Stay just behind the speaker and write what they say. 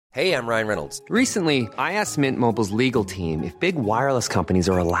Hey, I'm Ryan Reynolds. Recently, I asked Mint Mobile's legal team if big wireless companies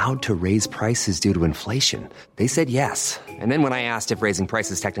are allowed to raise prices due to inflation. They said yes. And then when I asked if raising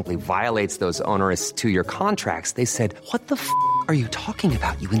prices technically violates those onerous two-year contracts, they said, "What the f*** are you talking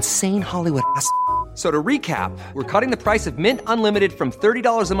about, you insane Hollywood ass?" So to recap, we're cutting the price of Mint Unlimited from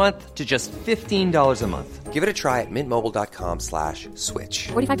 $30 a month to just $15 a month. Give it a try at mintmobile.com/switch.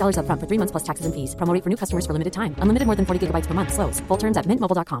 $45 up front for 3 months plus taxes and fees. Promo rate for new customers for limited time. Unlimited more than 40 gigabytes per month. Slows full terms at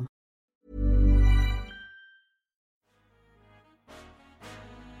mintmobile.com.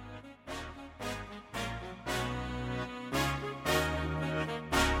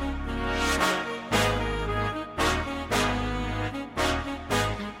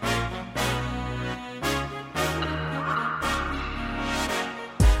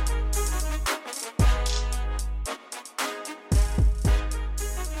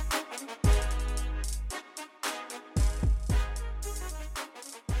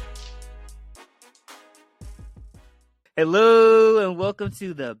 Hello and welcome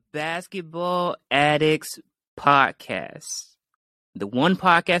to the Basketball Addicts Podcast. The one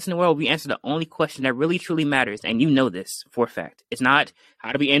podcast in the world we answer the only question that really truly matters, and you know this for a fact. It's not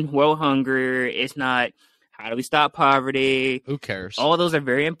how do we end world hunger. It's not how do we stop poverty. Who cares? All those are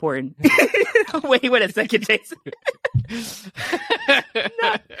very important. Wait a second, Jason.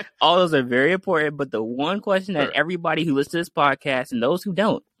 No. All those are very important, but the one question that everybody who listens to this podcast and those who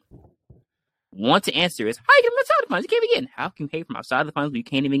don't want to answer is, how you get from outside the finals? You can't even get in. How can you pay from outside the finals when you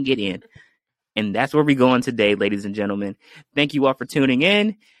can't even get in? And that's where we're going today, ladies and gentlemen. Thank you all for tuning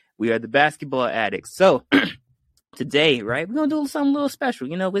in. We are the Basketball Addicts. So today, right, we're going to do something a little special.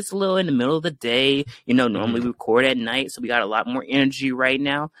 You know, it's a little in the middle of the day. You know, normally we record at night, so we got a lot more energy right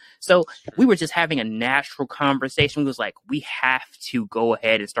now. So we were just having a natural conversation. We was like, we have to go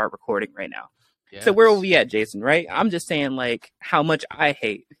ahead and start recording right now. Yes. So where are we at, Jason, right? I'm just saying, like, how much I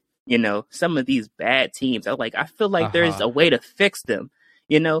hate, you know, some of these bad teams. I feel like there's a way to fix them.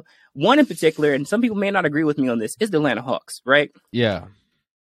 You know, one in particular, and some people may not agree with me on this, is the Atlanta Hawks, right? Yeah.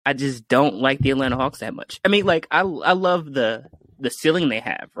 I just don't like the Atlanta Hawks that much. I mean, like, I love the ceiling they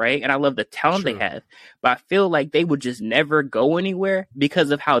have, right? And I love the talent they have. But I feel like they would just never go anywhere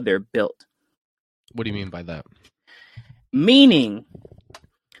because of how they're built. What do you mean by that? Meaning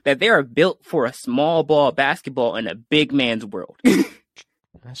that they are built for a small ball basketball in a big man's world.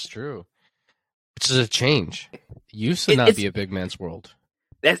 That's true. Which is a change. It used to not be a big man's world.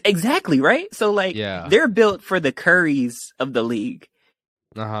 That's exactly right. So, like, they're built for the Currys of the league,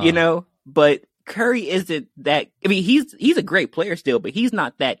 you know, but Curry isn't that. I mean, he's a great player still, but he's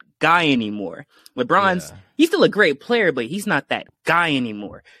not that guy anymore. LeBron's, he's still a great player, but he's not that guy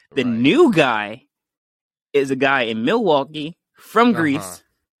anymore. The new guy is a guy in Milwaukee from Greece.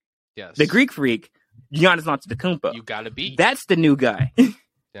 Yes. The Greek freak, Giannis Antetokounmpo. You gotta be. That's the new guy.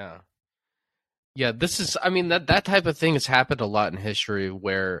 Yeah. Yeah, this is, I mean, that type of thing has happened a lot in history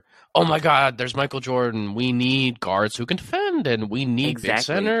where, oh my God, there's Michael Jordan. We need guards who can defend and we need big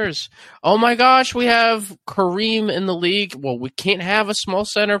centers. Oh my gosh, we have Kareem in the league. Well, we can't have a small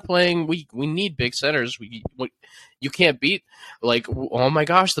center playing. We need big centers. You can't beat, like, oh my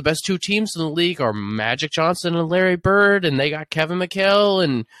gosh, the best two teams in the league are Magic Johnson and Larry Bird, and they got Kevin McHale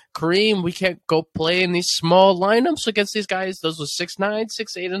and Kareem. We can't go play in these small lineups against these guys. Those with 6'9",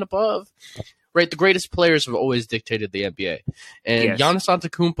 6'8", and above. Right, the greatest players have always dictated the NBA. And Giannis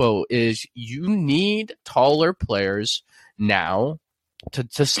Antetokounmpo is, you need taller players now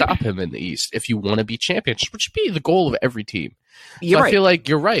to stop him in the East if you want to be champions, which should be the goal of every team. I feel like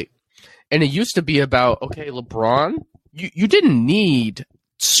you're right. And it used to be about, okay, LeBron, you didn't need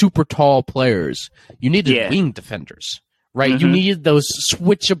super tall players. You needed wing defenders, right? You needed those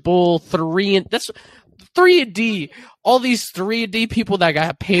switchable 3-and-D. All these 3-and-D people that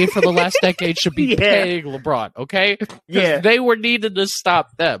got paid for the last decade should be paying LeBron, okay? They were needed to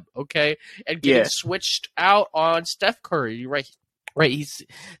stop them, okay? And getting switched out on Steph Curry, right?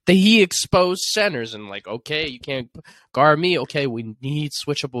 He exposed centers and like, okay, you can't guard me. Okay, we need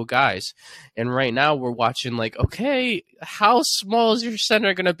switchable guys. And right now we're watching like, okay, how small is your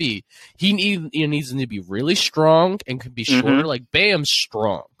center going to be? He needs to be really strong and could be shorter. Like Bam's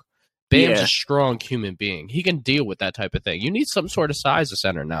strong. Bam's a strong human being. He can deal with that type of thing. You need some sort of size of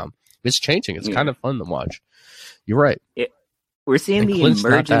center now. It's changing. It's kind of fun to watch. You're right. We're seeing the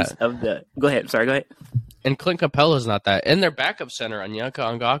emergence of the... Go ahead. Sorry, go ahead. And Clint Capella's not that. And their backup center, Onyeka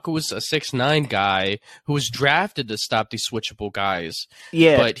Ongaku, was a 6'9" guy who was drafted to stop these switchable guys.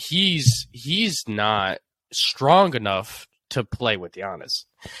 Yeah. But he's not strong enough to play with Giannis.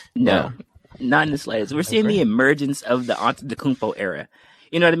 No, not in the slightest. We're seeing the emergence of the Antetokounmpo era.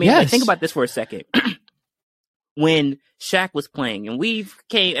 You know what I mean? Yes. Like, think about this for a second. when Shaq was playing, and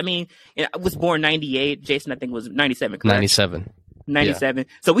I was born 98. Jason, I think, was 97. Correct? 97. Yeah.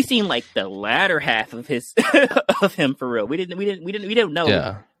 So we seen like the latter half of his of him for real. We didn't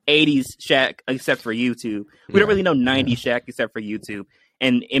know 80s Shaq except for YouTube. We don't really know 90s Shaq except for YouTube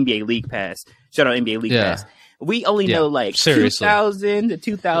and NBA League Pass. Shout out NBA League Pass. We only know like 2000 to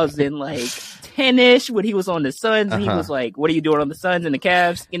 2000 like 10ish when he was on the Suns and he was like, "What are you doing on the Suns and the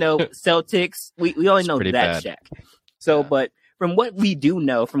Cavs?" Celtics. We only know that bad. Shaq. So, but from what we do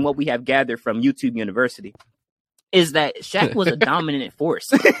know, from what we have gathered from YouTube University, is that Shaq was a dominant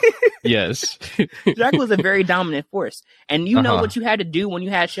force. Yes. Shaq was a very dominant force. And you know what you had to do when you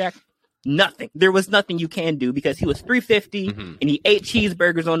had Shaq? Nothing. There was nothing you can do because he was 350 and he ate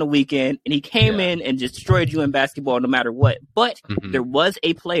cheeseburgers on the weekend and he came in and just destroyed you in basketball no matter what. But there was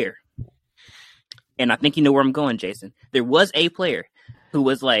a player, and I think you know where I'm going, Jason. There was a player who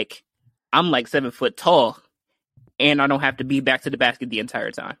was like, I'm like 7 foot tall and I don't have to be back to the basket the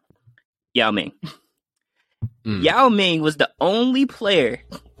entire time. Yao Ming. Yao Ming was the only player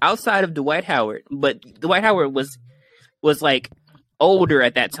outside of Dwight Howard, but Dwight Howard was like older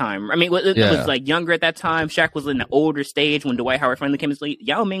at that time. I mean, it was like younger at that time. Shaq was in the older stage when Dwight Howard finally came into the league.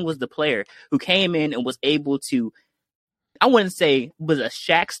 Yao Ming was the player who came in and was able to, I wouldn't say was a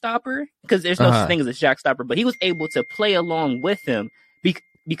Shaq stopper because there's no such thing as a Shaq stopper, but he was able to play along with him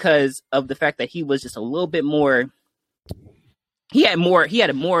because of the fact that he was just a little bit more. He had more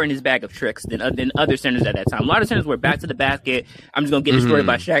in his bag of tricks than other centers at that time. A lot of centers were back to the basket. I'm just gonna get destroyed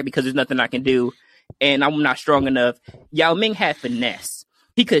by Shaq because there's nothing I can do, and I'm not strong enough. Yao Ming had finesse.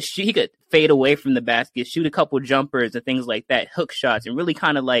 He could fade away from the basket, shoot a couple jumpers and things like that, hook shots, and really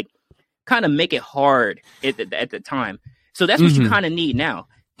kind of make it hard at the time. So that's what you kind of need now.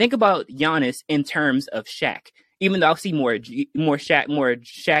 Think about Giannis in terms of Shaq. Even though I see more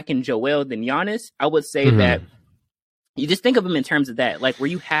Shaq and Joel than Giannis, I would say that. You just think of him in terms of that, like where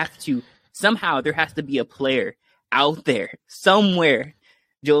you have to somehow there has to be a player out there somewhere,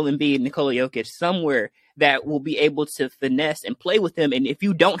 Joel Embiid, Nikola Jokic, somewhere that will be able to finesse and play with him. And if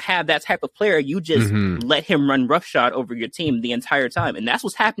you don't have that type of player, you just let him run roughshod over your team the entire time. And that's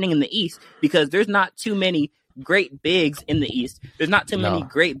what's happening in the East because there's not too many great bigs in the East. There's not too many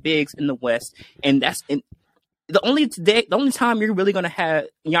great bigs in the West. And the only time you're really going to have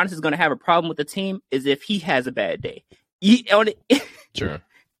Giannis is going to have a problem with the team is if he has a bad day. Sure.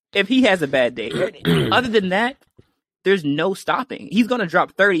 If he has a bad day. Other than that, there's no stopping. He's going to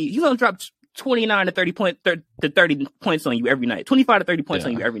drop 30. He's going to drop 29 to 30 points on you every night. 25 to 30 points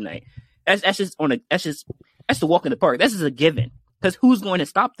on you every night. That's the walk in the park. That's just a given. Because who's going to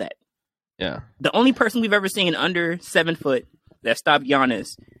stop that? Yeah. The only person we've ever seen under 7 foot that stopped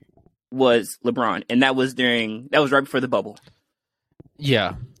Giannis was LeBron, and that was right before the bubble.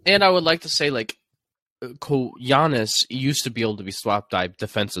 Yeah, and I would like to say Giannis used to be able to be swapped by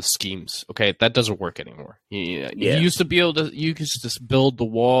defensive schemes. Okay, that doesn't work anymore. He used to be able to. You could just build the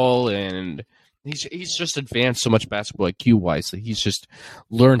wall, and he's just advanced so much basketball IQ wise that he's just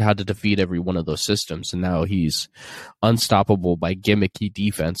learned how to defeat every one of those systems, and now he's unstoppable by gimmicky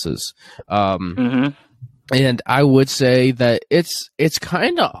defenses. And I would say that it's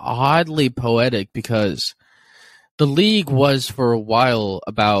kind of oddly poetic because the league was for a while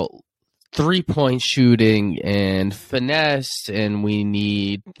about 3-point shooting and finesse, and we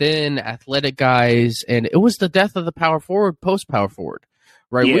need thin, athletic guys, and it was the death of the power forward, post-power forward,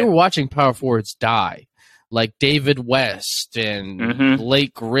 right? Yeah. We were watching power forwards die, like David West and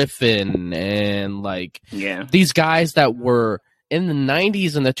Blake Griffin and these guys that were in the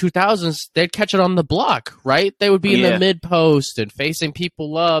 90s and the 2000s, they'd catch it on the block, right? They would be in the mid-post and facing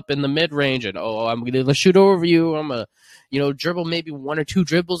people up in the mid-range, and, I'm going to shoot over you, I'm going to dribble maybe 1 or 2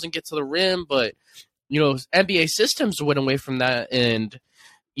 dribbles and get to the rim. But, NBA systems went away from that. And,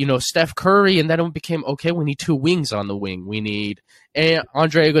 Steph Curry, and then it became, okay, we need 2 wings on the wing. We need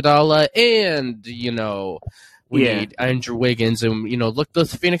Andre Iguodala and, we need Andrew Wiggins. And, look at the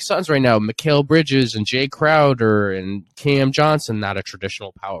Phoenix Suns right now. Mikal Bridges and Jay Crowder and Cam Johnson, not a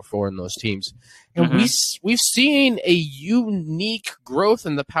traditional power forward in those teams. And we've seen a unique growth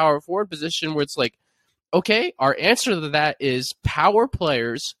in the power forward position where it's like, okay, our answer to that is power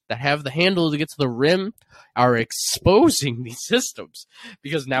players that have the handle to get to the rim are exposing these systems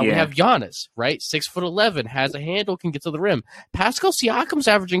because now we have Giannis, right? 6'11", has a handle, can get to the rim. Pascal Siakam's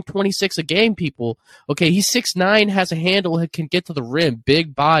averaging 26 a game, people. Okay, he's 6'9", has a handle, can get to the rim,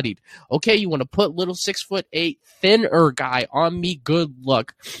 big bodied. Okay, you want to put little 6'8", thinner guy on me? Good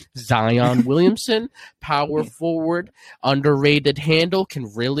luck. Zion Williamson, power forward, underrated handle, can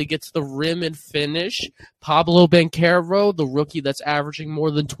really get to the rim and finish. Pablo Banchero, the rookie that's averaging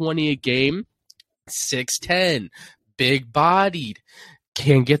more than 20 a game. 6'10", big bodied,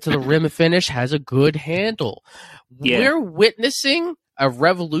 can get to the rim and finish, has a good handle. Yeah. We're witnessing a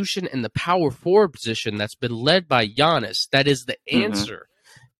revolution in the power forward position that's been led by Giannis. That is the answer,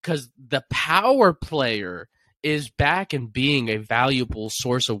 because the power player is back and being a valuable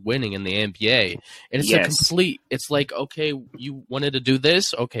source of winning in the NBA. And it's it's like, okay, you wanted to do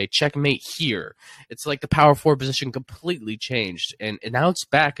this? Okay, checkmate here. It's like the power forward position completely changed, and now it's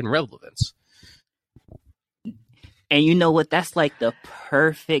back in relevance. And you know what? That's like the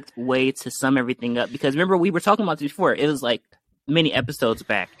perfect way to sum everything up. Because remember, we were talking about this before. It was like many episodes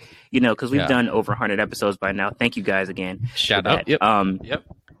back, because we've done over 100 episodes by now. Thank you guys again. Shout out. Yep.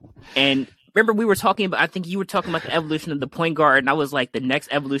 And remember, we were talking about, I think you were talking about the evolution of the point guard. And I was like, the next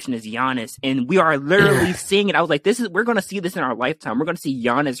evolution is Giannis. And we are literally seeing it. I was like, we're going to see this in our lifetime. We're going to see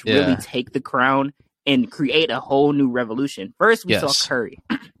Giannis really take the crown and create a whole new revolution. First, we saw Curry.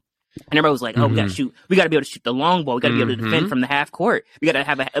 And everybody was like, "Oh, we got to shoot. We got to be able to shoot the long ball. We got to be able to defend from the half court. We got to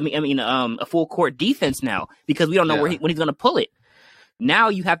have a full court defense now, because we don't know when he's going to pull it." Now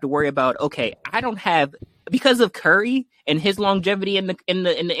you have to worry about, okay, I don't have, because of Curry and his longevity in the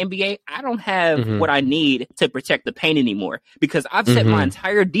NBA, I don't have what I need to protect the paint anymore, because I've set my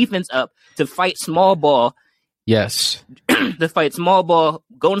entire defense up to fight small ball. Yes, to fight small ball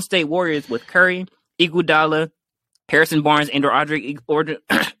Golden State Warriors with Curry, Iguodala, Harrison Barnes, Andrew Audrey, I'm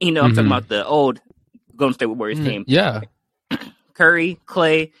talking about the old Golden State Warriors team. Yeah. Curry,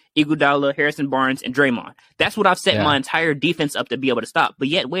 Clay, Iguodala, Harrison Barnes, and Draymond. That's what I've set my entire defense up to be able to stop. But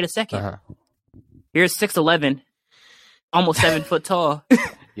yet, wait a second. Here's 6'11", almost 7 foot tall,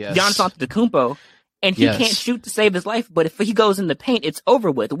 Giannis Antetokounmpo, and he can't shoot to save his life. But if he goes in the paint, it's over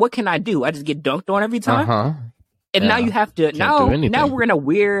with. What can I do? I just get dunked on every time? And now you have to, now we're in a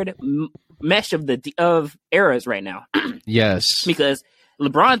weird mesh of eras right now. Yes. Because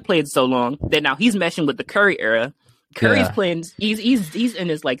LeBron played so long that now he's meshing with the Curry era. Curry's playing, he's in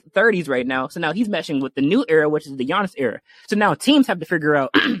his like 30s right now. So now he's meshing with the new era, which is the Giannis era. So now teams have to figure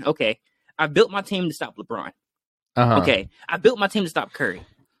out, okay, I built my team to stop LeBron. Okay, I built my team to stop Curry,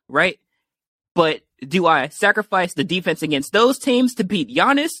 right? But do I sacrifice the defense against those teams to beat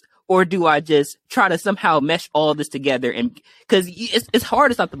Giannis? Or do I just try to somehow mesh all this together? And because it's hard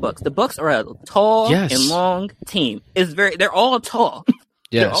to stop the Bucks. The Bucks are a tall and long team. They're all tall.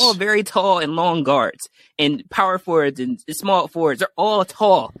 They're all very tall and long guards, and power forwards and small forwards. They're all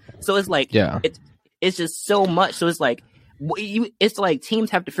tall. So it's like it's just so much. So it's like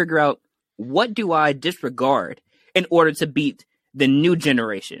teams have to figure out, what do I disregard in order to beat the new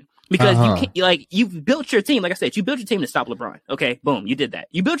generation? Because you've built your team. Like I said, you built your team to stop LeBron. Okay, boom, you did that.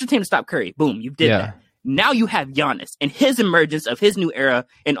 You built your team to stop Curry. Boom, you did that. Now you have Giannis and his emergence of his new era,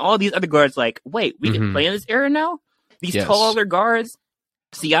 and all these other guards like, wait, we can play in this era now? These taller guards,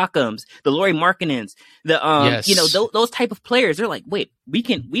 Siakams, the Lauri Markkanens, those type of players, they're like, wait,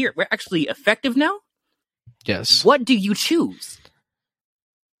 we're actually effective now? Yes. What do you choose?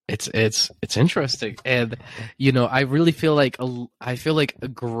 It's interesting, and I really feel like a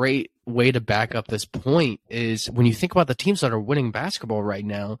great way to back up this point is when you think about the teams that are winning basketball right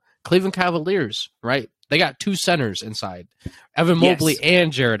now. Cleveland Cavaliers, right? They got two centers inside, Evan Mobley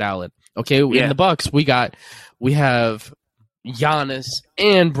and Jared Allen. Okay, in the Bucks we have Giannis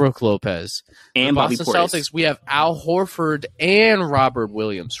and Brook Lopez. And the Bobby Boston Portis. Celtics, we have Al Horford and Robert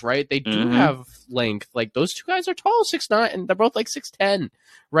Williams, right? They do have length. Like, those two guys are tall, 6'9", and they're both like 6'10",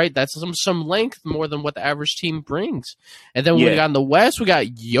 right? That's some length more than what the average team brings. And then when we got in the West, we got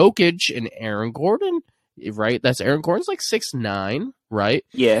Jokic and Aaron Gordon, right? That's Aaron Gordon's like 6'9", right?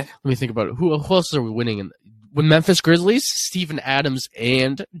 Yeah. Let me think about it. Who else are we winning in? With Memphis Grizzlies, Steven Adams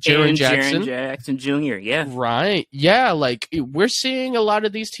and Jaren Jackson. Jaren Jackson Jr., yeah. Right. Yeah, like, we're seeing a lot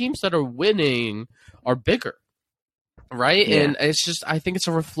of these teams that are winning are bigger, right? Yeah. And it's just, I think it's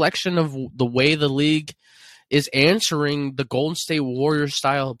a reflection of the way the league is answering the Golden State Warriors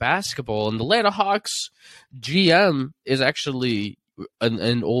style of basketball. And the Atlanta Hawks GM is actually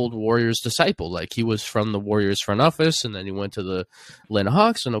an old Warriors disciple. Like, he was from the Warriors front office, and then he went to the Atlanta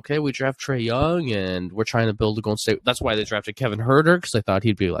Hawks, and we draft Trae Young, and we're trying to build a Golden State. That's why they drafted Kevin Huerter, because they thought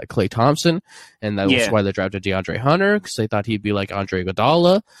he'd be like Klay Thompson, and that was why they drafted DeAndre Hunter, because they thought he'd be like Andre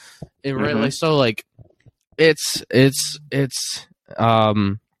Iguodala. And really, so like, it's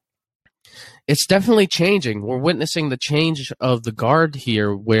definitely changing. We're witnessing the change of the guard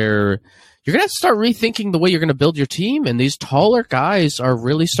here, where you're going to have to start rethinking the way you're going to build your team, and these taller guys are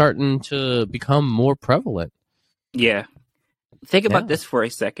really starting to become more prevalent. Yeah. Think about this for a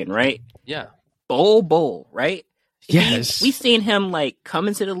second, right? Yeah. Bol, right? Yes. We've seen him, like, come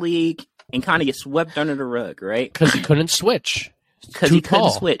into the league and kind of get swept under the rug, right? Because he couldn't switch. Because he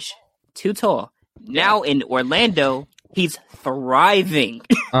couldn't switch. Too tall. Now in Orlando, he's thriving.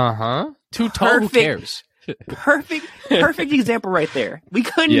 Too tall. Who cares? Perfect example right there. We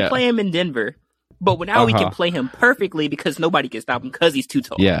couldn't play him in Denver, but now we can play him perfectly because nobody can stop him because he's too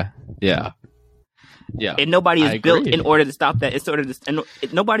tall. Yeah. And nobody is built in order to stop that.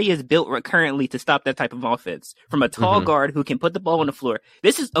 Nobody is built currently to stop that type of offense from a tall guard who can put the ball on the floor.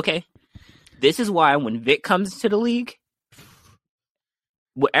 This is why when Vic comes to the league,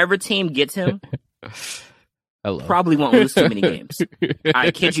 whatever team gets him probably won't lose too many games.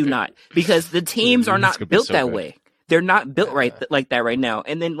 I kid you not, because the teams are not built that way. They're not built like that right now.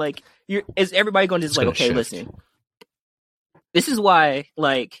 And then is everybody going to just okay, shift. Listen, this is why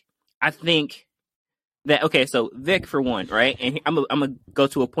I think that so Vic for one, right? And I'm gonna go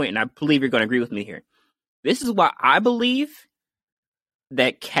to a point, and I believe you're going to agree with me here. This is why I believe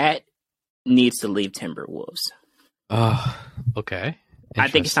that Cat needs to leave Timberwolves. Okay. I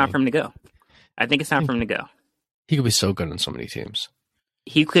think it's time for him to go. He could be so good on so many teams.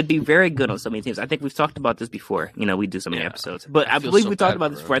 He could be very good on so many teams. I think we've talked about this before. We do so many episodes. But I believe we talked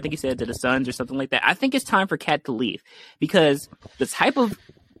about this before. I think he said to the Suns or something like that. I think it's time for Cat to leave because the type of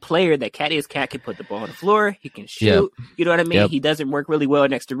player that Cat can put the ball on the floor. He can shoot. Yep. You know what I mean? Yep. He doesn't work really well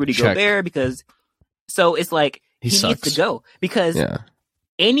next to Rudy Gobert because so it's like he needs to go because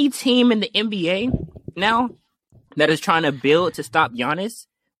any team in the NBA now that is trying to build to stop Giannis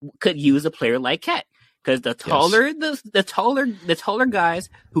could use a player like Cat. Because the taller guys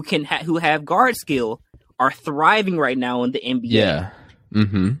who have guard skill are thriving right now in the NBA. Yeah.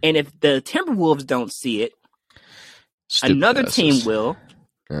 Mm-hmm. And if the Timberwolves don't see it, another team will,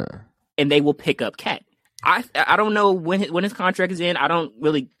 and they will pick up Cat. I don't know when his contract is in. I don't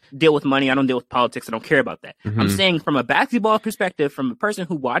really deal with money. I don't deal with politics. I don't care about that. Mm-hmm. I'm saying from a basketball perspective, from a person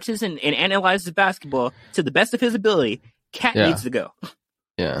who watches and analyzes basketball to the best of his ability, Cat needs to go.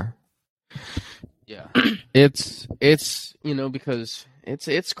 Yeah. Yeah, it's because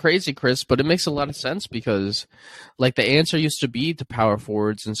it's crazy, Chris, but it makes a lot of sense because the answer used to be to power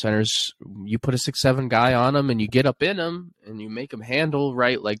forwards and centers. You put a 6'7" guy on them and you get up in them and you make them handle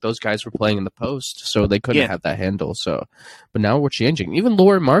right. Like those guys were playing in the post, so they couldn't have that handle. So, but now we're changing. Even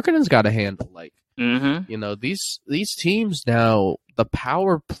Lauri Markkanen's got a handle. These teams now, the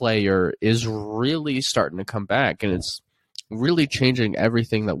power player is really starting to come back, and it's really changing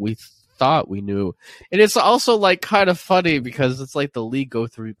everything that we thought we knew. And it's also kind of funny because it's the league goes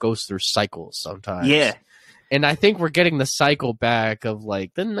through cycles sometimes. Yeah. And I think we're getting the cycle back of the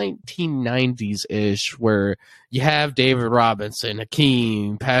 1990s ish where you have David Robinson,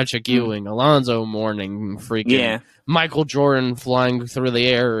 Hakeem, Patrick Ewing, Alonzo Mourning, freaking Michael Jordan flying through the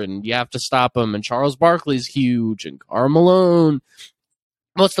air and you have to stop him, and Charles Barkley's huge, and Karl Malone.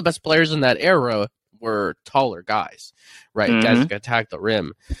 Most of the best players in that era were taller guys, right? Guys that could attack the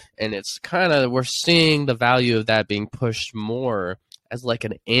rim. And it's we're seeing the value of that being pushed more as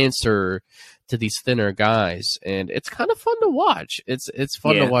an answer to these thinner guys. And it's kind of fun to watch. It's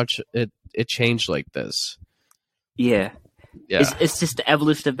fun to watch it change like this. Yeah. Yeah. It's just the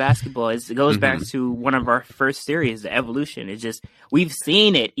evolution of basketball. It goes back to one of our first series, the evolution. It's just, we've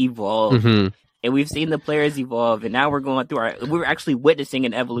seen it evolve. And we've seen the players evolve, and now we're going through we're actually witnessing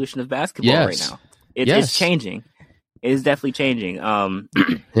an evolution of basketball right now. It's changing. It is definitely changing.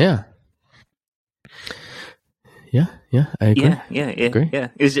 Yeah. I agree. Yeah.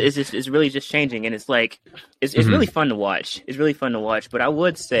 It's really just changing, and it's really fun to watch. It's really fun to watch. But I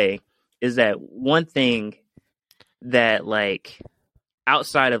would say is that one thing that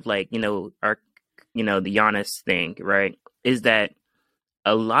outside of our the Giannis thing, right, is that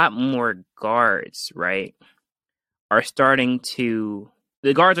a lot more guards, right,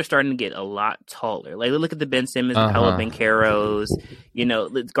 the guards are starting to get a lot taller. Look at the Ben Simmons, Paolo Bancheros.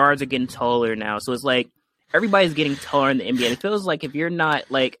 The guards are getting taller now. So it's everybody's getting taller in the NBA. And it feels like if you're not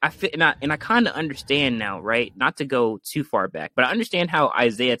I kind of understand now, right? Not to go too far back, but I understand how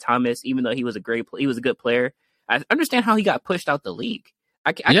Isaiah Thomas, even though he was a good player, I understand how he got pushed out the league.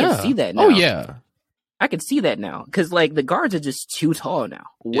 I can see that now. Oh yeah, I can see that now because the guards are just too tall now,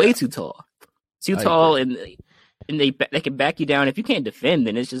 way too tall, and they can back you down. If you can't defend,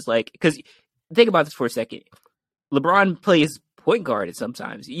 then it's just because think about this for a second. LeBron plays point guard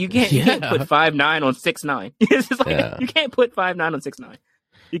sometimes. You can't put 5'9" on 6'9". It's just you can't put 5'9" on 6'9".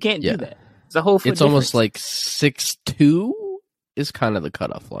 You can't do that. It's a whole foot It's almost 6'2" is kind of the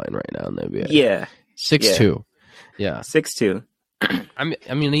cutoff line right now in the NBA. Yeah. 6'2". Yeah. 6'2".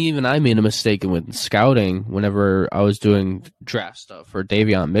 I mean, even I made a mistake with scouting whenever I was doing draft stuff for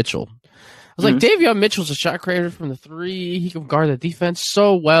Davion Mitchell. I was like, Davion Mitchell's a shot creator from the 3. He can guard the defense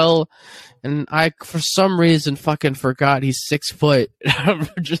so well. And I, for some reason, fucking forgot he's 6 foot. I'm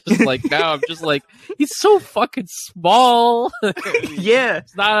just like, now I'm just like, he's so fucking small. Yeah.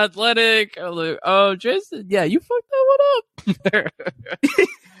 It's not athletic. I'm like, oh, Jason, yeah, you fucked that one up.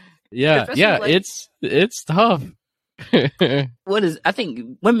 Yeah, like, it's tough. What is, I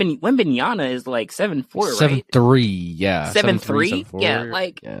think Wembanyama is like 7'4", right? 7'3", yeah. 7'3"? Yeah,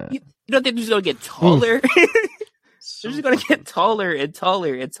 like, yeah. You don't think he's going to get taller? They're just going to get taller and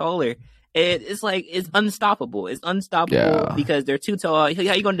taller and taller. It's like, it's unstoppable. It's unstoppable because they're too tall. How are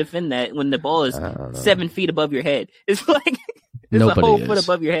you going to defend that when the ball is 7 feet above your head? It's like, it's a whole foot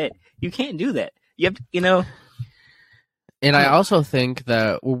above your head. You can't do that. You have to, you know. And I also think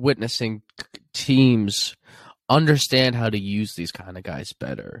that we're witnessing teams understand how to use these kind of guys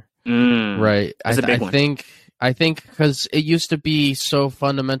better. Right. I think because it used to be so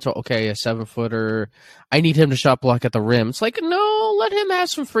fundamental. Okay, a 7-footer, I need him to shot block at the rim. It's like, no, let him have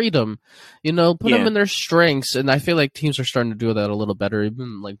some freedom. You know, put him in their strengths. And I feel like teams are starting to do that a little better.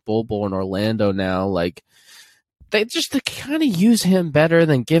 Even like Bol Bol in Orlando now, like they kind of use him better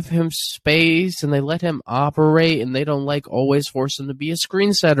than give him space, and they let him operate, and they don't like always force him to be a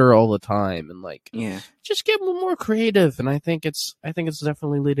screen setter all the time, and like just get him more creative. And I think it's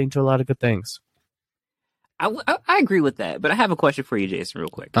definitely leading to a lot of good things. I agree with that, but I have a question for you, Jason, real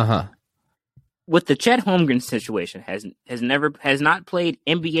quick. With the Chet Holmgren situation, has not played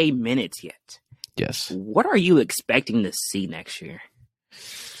NBA minutes yet. Yes. What are you expecting to see next year?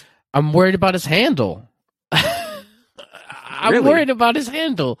 I'm worried about his handle. I'm worried about his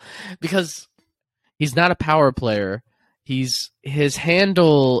handle because he's not a power player. His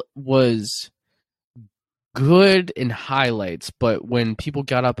handle was good in highlights, but when people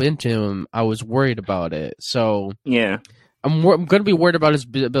got up into him, I was worried about it. So yeah, I'm going to be worried about his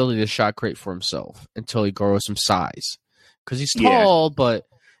ability to shot create for himself until he grows some size, because he's tall, but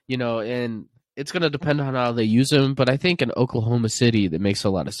you know, and it's going to depend on how they use him. But I think in Oklahoma City, that makes a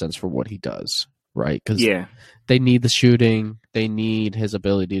lot of sense for what he does. Right, because they need the shooting, they need his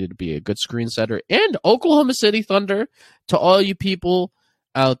ability to be a good screen setter. And Oklahoma City Thunder, to all you people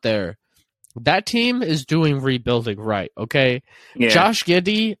out there, that team is doing rebuilding right, okay? Yeah. Josh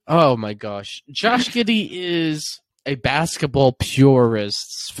Giddey, oh my gosh. Josh Giddey is a basketball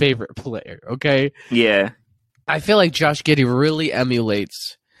purist's favorite player, okay? Yeah. I feel like Josh Giddey really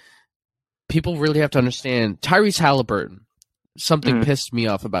emulates, people really have to understand, Tyrese Halliburton. Something pissed me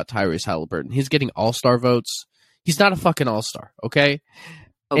off about Tyrese Halliburton. He's getting all-star votes. He's not a fucking all-star, okay?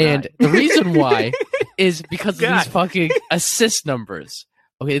 And the reason why is because of these fucking assist numbers.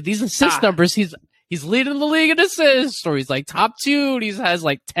 Okay, these assist numbers, he's leading the league in assists, or he's like top 2, and he has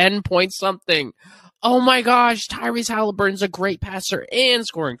like 10 points something. Oh my gosh, Tyrese Halliburton's a great passer and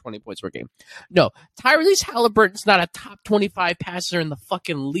scoring 20 points per game. No, Tyrese Halliburton's not a top 25 passer in the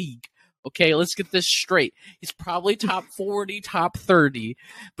fucking league. Okay, let's get this straight. He's probably top 40, top 30.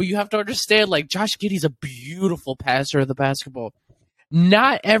 But you have to understand, like, Josh Giddey's a beautiful passer of the basketball.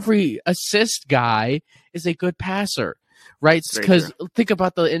 Not every assist guy is a good passer, right? Because think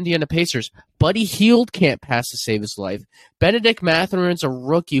about the Indiana Pacers. Buddy Hield can't pass to save his life. Benedict Mathurin's a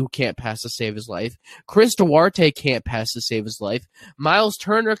rookie who can't pass to save his life. Chris Duarte can't pass to save his life. Miles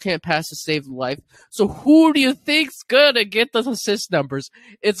Turner can't pass to save his life. So who do you think's gonna get the assist numbers?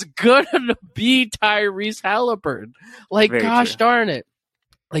 It's gonna be Tyrese Halliburton. Like, gosh darn it.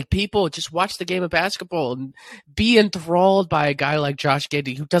 Like, people just watch the game of basketball and be enthralled by a guy like Josh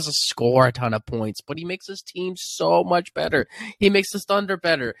Giddey, who doesn't score a ton of points, but he makes his team so much better. He makes the Thunder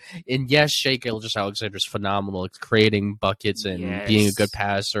better. And yes, Shai Gilgeous-Alexander's phenomenal at creating buckets and being a good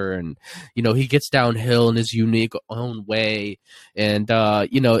passer. And, you know, he gets downhill in his unique own way. And,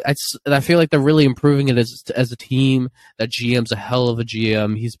 you know, I feel like they're really improving it as a team. That GM's a hell of a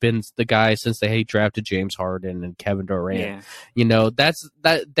GM. He's been the guy since they drafted James Harden and Kevin Durant. Yeah. You know, that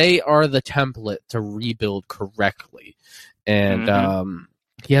they are the template to rebuild correctly. And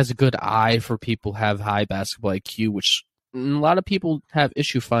he has a good eye for people who have high basketball IQ, which a lot of people have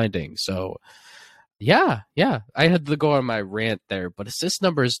issue finding. So, yeah, I had to go on my rant there. But assist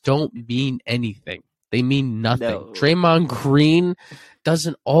numbers don't mean anything. They mean nothing. No. Draymond Green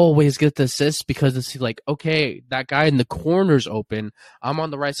doesn't always get the assists because it's like, okay, that guy in the corner's open. I'm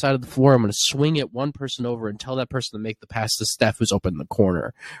on the right side of the floor. I'm going to swing it one person over and tell that person to make the pass to Steph, who's open in the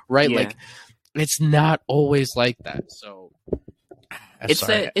corner. Right? Yeah. Like, it's not always like that. So it's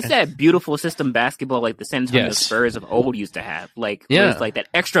that beautiful system basketball like the San Antonio Spurs of old used to have. Like, it's like that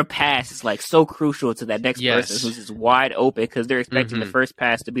extra pass is like so crucial to that next person who's just wide open because they're expecting the first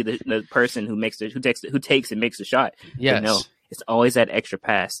pass to be the person who takes and makes the shot. Yes. But no, it's always that extra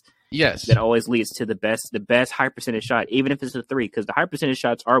pass. Yes. That always leads to the best high percentage shot, even if it's a three, because the high percentage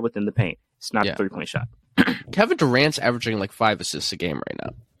shots are within the paint. It's not a 3-point shot. Kevin Durant's averaging like 5 assists a game right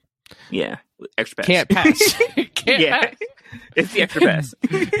now. Yeah, extra pass. Can't pass. Can't pass. It's the extra pass.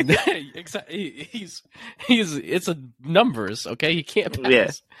 Exactly. It's a numbers. Okay, he can't pass.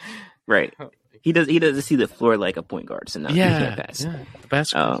 Yeah, right. He doesn't see the floor like a point guard, so no, he can't pass. Yeah, the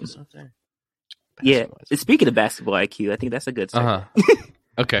basketball is up there. Yeah, speaking of basketball IQ, I think that's a good start.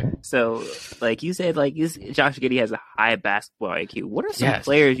 Okay. So, like you said, Josh Giddey has a high basketball IQ. What are some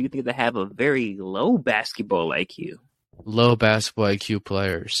players you think that have a very low basketball IQ? Low basketball IQ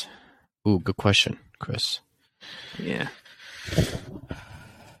players. Ooh, good question, Chris. Yeah.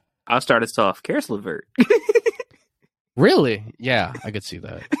 I'll start us off. Karis LeVert. Really? Yeah, I could see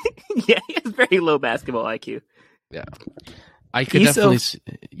that. Yeah, he has very low basketball IQ. Yeah. I could definitely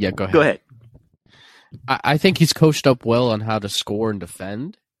yeah, go ahead. Go ahead. I think he's coached up well on how to score and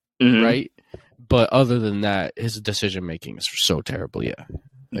defend, right? But other than that, his decision making is so terrible. Yeah.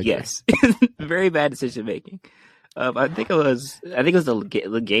 Yes. Very bad decision making. I think it was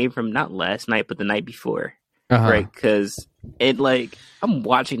the game from not last night, but the night before. Right? Because I'm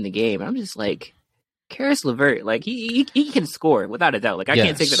watching the game and I'm just like, Karis LeVert, like he can score without a doubt. Like I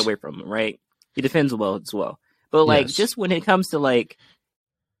can't take that away from him, right? He defends well as well. But just when it comes to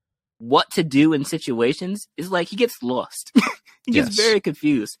what to do in situations, is he gets lost. He gets very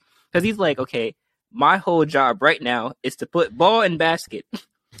confused. Because he's like, okay, my whole job right now is to put ball in basket.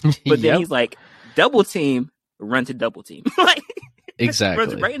 But then he's like, double team, run to double team. Exactly.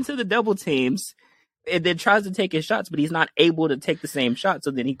 Runs right into the double teams and then tries to take his shots, but he's not able to take the same shot. So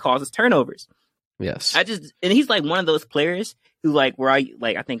then he causes turnovers. Yes. And he's one of those players who where I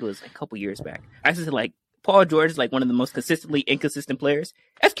think it was a couple years back. I said Paul George is one of the most consistently inconsistent players.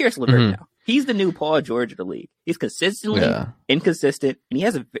 That's Karis LeVert now. He's the new Paul George of the league. He's consistently inconsistent, and he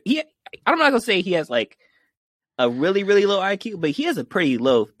has I'm not gonna say he has a really, really low IQ, but he has a pretty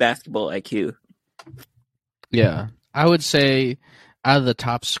low basketball IQ. Yeah, I would say out of the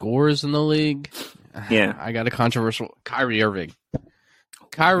top scorers in the league, I got a controversial Kyrie Irving.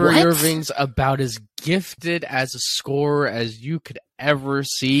 Kyrie Irving's about as gifted as a scorer as you could ever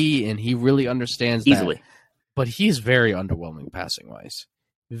see, and he really understands easily. That. But he's very underwhelming passing-wise.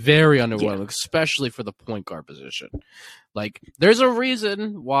 Very underwhelming, especially for the point guard position. There's a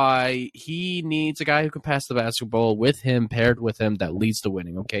reason why he needs a guy who can pass the basketball with him, paired with him, that leads to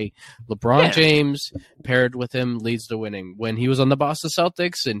winning, okay? LeBron James, paired with him, leads to winning. When he was on the Boston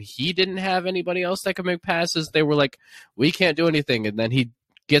Celtics and he didn't have anybody else that could make passes, they were like, we can't do anything. And then he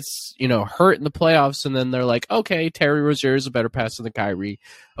gets hurt in the playoffs, and then they're like, okay, Terry Rozier is a better passer than Kyrie.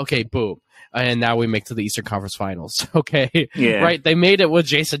 Okay, boom. And now we make to the Eastern Conference Finals. Okay. Yeah. Right. They made it with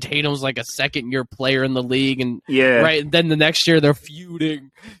Jason Tatum's a second-year player in the league. And right. And then the next year they're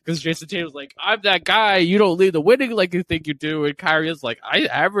feuding because Jason Tatum's like, I'm that guy. You don't lead the winning like you think you do. And Kyrie is like, I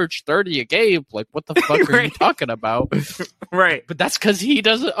average 30 a game. What the fuck are you talking about? Right. But that's because he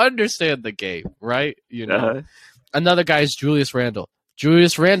doesn't understand the game. Right. Another guy is Julius Randle.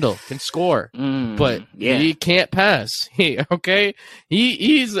 Julius Randle can score, but he can't pass. He's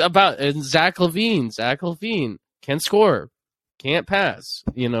about Zach LaVine. Zach LaVine can score, can't pass.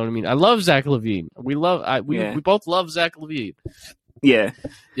 You know what I mean? I love Zach LaVine. We both love Zach LaVine. Yeah,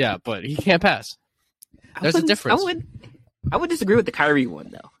 but he can't pass. There's a difference. I would disagree with the Kyrie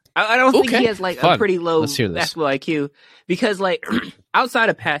one though. I don't think he has a pretty low basketball IQ because outside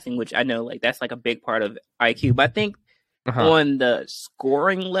of passing, which I know that's a big part of IQ, but I think. On the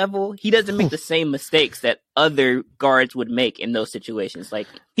scoring level, he doesn't make the same mistakes that other guards would make in those situations.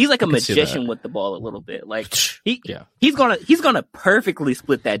 He's a magician with the ball a little bit. He's gonna perfectly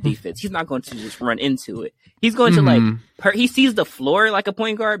split that defense. He's not going to just run into it. He's going to he sees the floor like a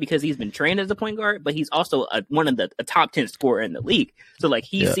point guard because he's been trained as a point guard, but he's also one of the top 10 scorer in the league. So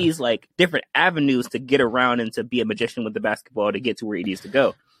he sees different avenues to get around and to be a magician with the basketball to get to where he needs to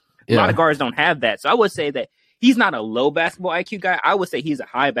go. A lot of guards don't have that. So I would say that he's not a low basketball IQ guy. I would say he's a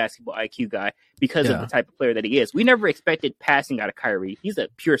high basketball IQ guy because of the type of player that he is. We never expected passing out of Kyrie. He's a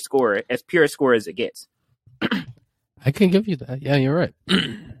pure scorer as it gets. I can give you that. Yeah, you're right.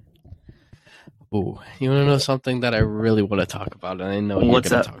 Ooh, you want to know something that I really want to talk about? And I know you're going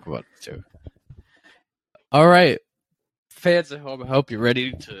to talk about it too. All right. Fans at home, I hope you're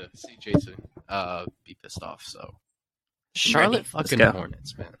ready to see Jason be pissed off. So, Charlotte fucking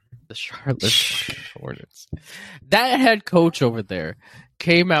Hornets, man. The Charlotte fucking Hornets. That head coach over there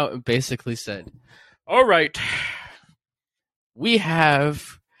came out and basically said, all right, we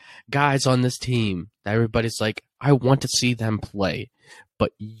have guys on this team that everybody's like, I want to see them play.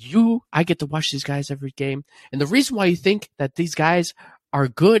 But I get to watch these guys every game. And the reason why you think that these guys are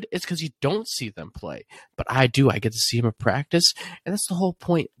good, it's because you don't see them play. But I do. I get to see them in practice, and that's the whole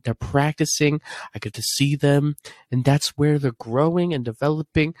point. They're practicing. I get to see them, and that's where they're growing and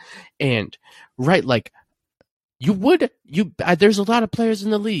developing. And right, like there's a lot of players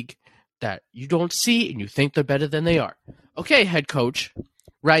in the league that you don't see, and you think they're better than they are. Okay, head coach.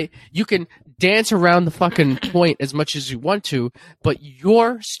 Right? You can dance around the fucking point as much as you want to, but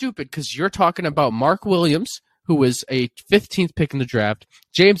you're stupid because you're talking about Mark Williams, who was a 15th pick in the draft,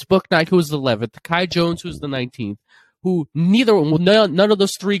 James Bouknight, who was the 11th, Kai Jones, who's the 19th, who none of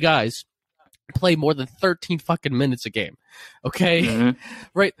those three guys play more than 13 fucking minutes a game. Okay? Mm-hmm.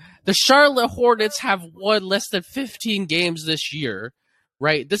 Right? The Charlotte Hornets have won less than 15 games this year.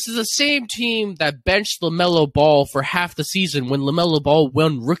 Right, this is the same team that benched LaMelo Ball for half the season when LaMelo Ball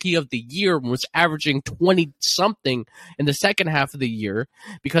won Rookie of the Year and was averaging 20-something in the second half of the year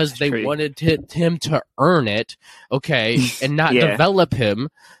because they wanted him to earn it, okay, and not develop him.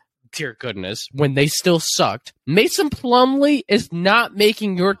 Dear goodness, when they still sucked. Mason Plumlee is not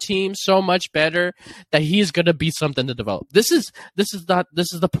making your team so much better that he's going to be something to develop. This is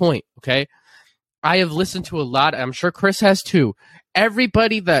the point, okay? I have listened to a lot. I'm sure Chris has too.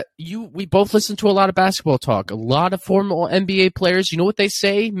 Everybody we both listen to a lot of basketball talk. A lot of former NBA players, you know what they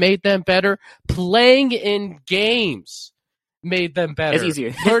say made them better? Playing in games made them better. It's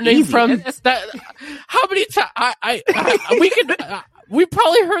easier. Learning from that. How many times? We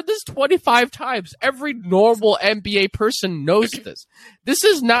probably heard this 25 times. Every normal NBA person knows this. This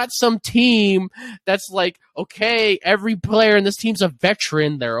is not some team that's like, okay, every player in this team's a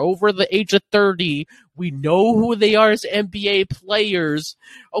veteran. They're over the age of 30. We know who they are as NBA players.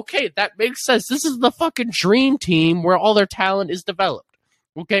 Okay, that makes sense. This is the fucking dream team where all their talent is developed.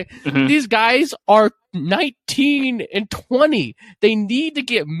 Okay? Mm-hmm. These guys are 19 and 20. They need to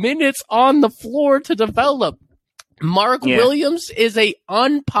get minutes on the floor to develop. Mark Williams is a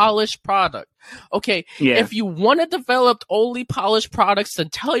unpolished product. Okay, if you want to develop only polished products, then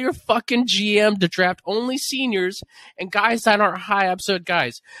tell your fucking GM to draft only seniors and guys that aren't high upside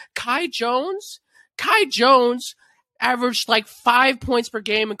guys. Kai Jones averaged like 5 points per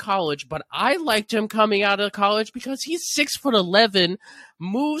game in college, but I liked him coming out of college because he's 6'11",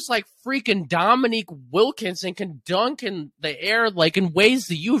 moves like freaking Dominique Wilkins and can dunk in the air like in ways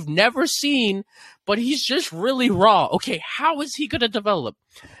that you've never seen, but he's just really raw. Okay, how is he going to develop?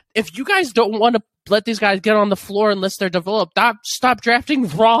 If you guys don't want to let these guys get on the floor unless they're developed, stop drafting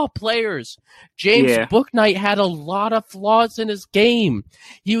raw players. James Bouknight had a lot of flaws in his game.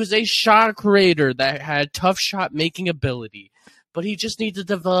 He was a shot creator that had tough shot making ability, but he just needs to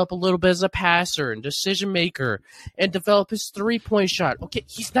develop a little bit as a passer and decision maker and develop his 3-point shot. Okay,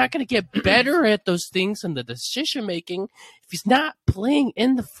 he's not going to get better at those things in the decision making if he's not playing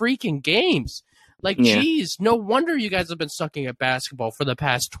in the freaking games. Like, geez, no wonder you guys have been sucking at basketball for the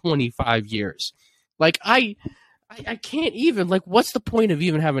past 25 years. Like, I can't even, like, what's the point of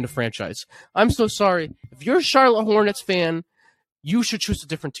even having a franchise? I'm so sorry. If you're a Charlotte Hornets fan, you should choose a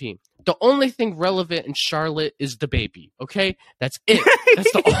different team. The only thing relevant in Charlotte is the baby, okay? That's it.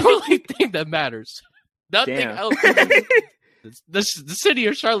 That's the only thing that matters. Nothing else. The city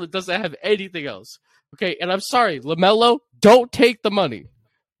of Charlotte doesn't have anything else, okay? And I'm sorry, LaMelo, don't take the money.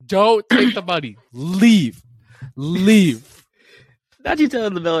 Don't take the money. Leave. Not you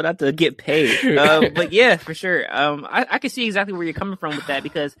telling LaMelo not to get paid. But yeah, for sure. I can see exactly where you're coming from with that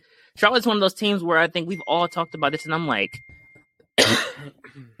because Charlotte's one of those teams where I think we've all talked about this, and I'm like,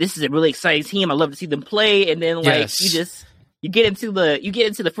 this is a really exciting team. I love to see them play, and then like you get into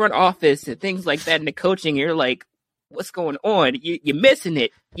the front office and things like that, and the coaching, and you're like, what's going on? You're missing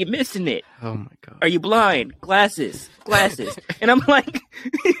it. You're missing it. Oh my god. Are you blind? Glasses. And I'm like,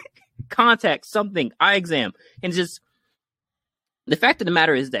 contact, something, eye exam, and just. The fact of the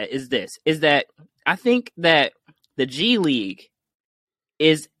matter is that I think that the G League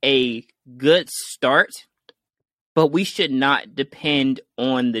is a good start, but we should not depend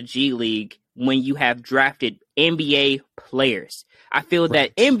on the G League when you have drafted NBA players. I feel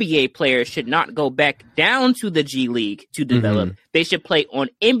that NBA players should not go back down to the G League to develop. Mm-hmm. They should play on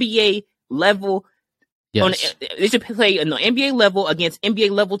NBA level. Yes. They should play on the NBA level against NBA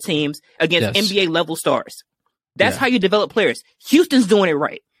level teams, against NBA level stars. That's how you develop players. Houston's doing it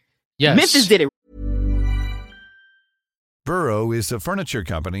right. Yes. Memphis did it. Burrow is a furniture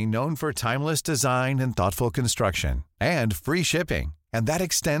company known for timeless design and thoughtful construction and free shipping, and that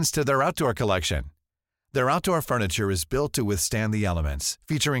extends to their outdoor collection. Their outdoor furniture is built to withstand the elements,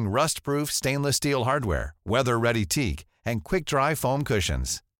 featuring rust-proof stainless steel hardware, weather-ready teak, and quick-dry foam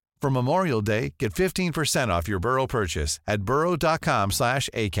cushions. For Memorial Day, get 15% off your Burrow purchase at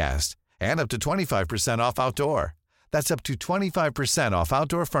burrow.com/ACAST. And up to 25% off outdoor. That's up to 25% off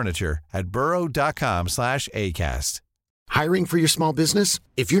outdoor furniture at burrow.com/ACAST. Hiring for your small business?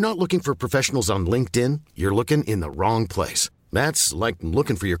 If you're not looking for professionals on LinkedIn, you're looking in the wrong place. That's like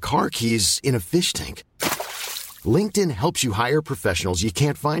looking for your car keys in a fish tank. LinkedIn helps you hire professionals you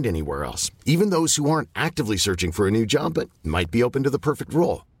can't find anywhere else, even those who aren't actively searching for a new job but might be open to the perfect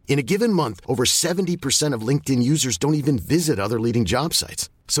role. In a given month, over 70% of LinkedIn users don't even visit other leading job sites.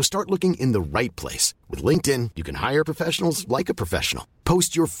 So start looking in the right place. With LinkedIn, you can hire professionals like a professional.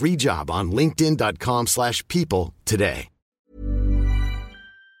 Post your free job on linkedin.com/people today.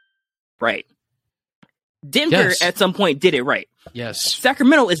 Right. Denver at some point did it right. Yes.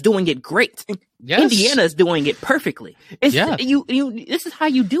 Sacramento is doing it great. Yes. Indiana is doing it perfectly. This is how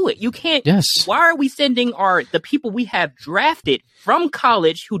you do it. You can't. Yes. Why are we sending the people we have drafted from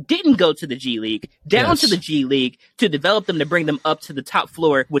college who didn't go to the G League down to the G League to develop them to bring them up to the top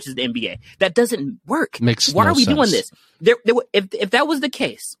floor, which is the NBA? That doesn't work. Why are we doing this? If that was the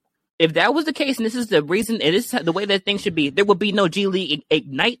case, and this is the reason, it is the way that things should be, there would be no G League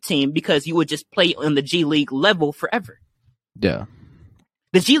Ignite team because you would just play on the G League level forever. Yeah.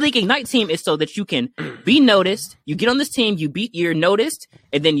 The G League Ignite team is so that you can be noticed. You get on this team, you're noticed,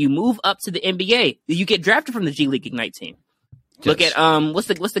 and then you move up to the NBA. You get drafted from the G League Ignite team. Yes. Look at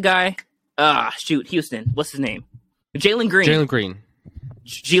what's the guy? Houston. What's his name? Jalen Green.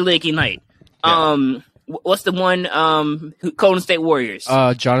 G League Ignite. Yeah. What's the one? Golden State Warriors.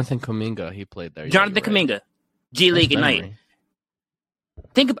 Jonathan Kuminga. He played there. Jonathan Kuminga. G League Ignite.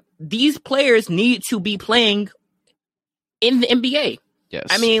 Think about these players need to be playing in the NBA. Yes.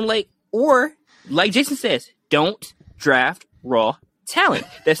 I mean, or like Jason says, don't draft raw talent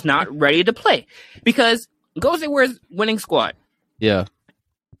that's not ready to play. Because Golden State Warriors winning squad. Yeah.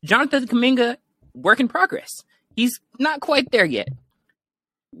 Jonathan Kuminga, work in progress. He's not quite there yet.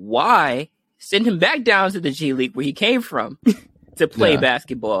 Why send him back down to the G League where he came from to play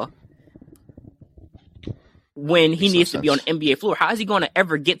basketball when he needs to be on the NBA floor? How is he going to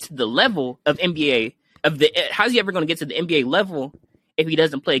ever get to the level of NBA how's he ever going to get to the NBA level if he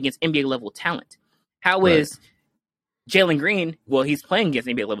doesn't play against NBA level talent? How is Jalen Green? Well, he's playing against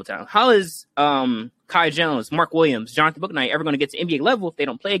NBA level talent. How is Kai Jones, Mark Williams, Jonathan Bouknight ever going to get to NBA level if they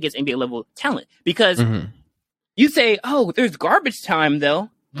don't play against NBA level talent? Because you say, oh, there's garbage time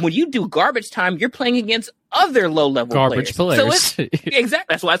though. When you do garbage time, you're playing against other low level players. So exactly,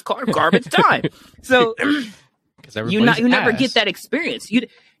 that's why it's called garbage time. So you never get that experience. You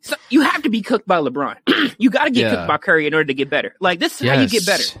have to be cooked by LeBron. You got to get cooked by Curry in order to get better. Like, this is how you get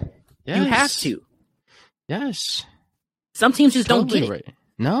better. Yes. You have to. Yes. Some teams just don't get it. Right.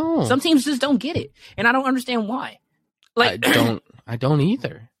 No. Some teams just don't get it. And I don't understand why. Like, I don't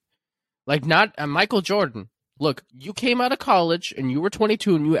either. Like, not Michael Jordan. Look, you came out of college and you were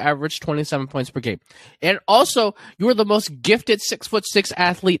 22 and you averaged 27 points per game. And also, you were the most gifted 6'6"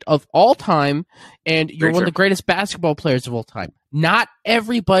 athlete of all time, and you're one of the greatest basketball players of all time. Not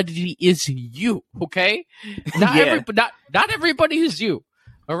everybody is you, okay? Not everybody is you.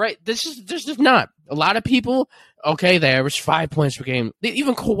 All right? This is just not. A lot of people, okay, they averaged 5 points per game.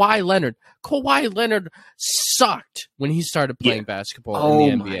 Even Kawhi Leonard sucked when he started playing basketball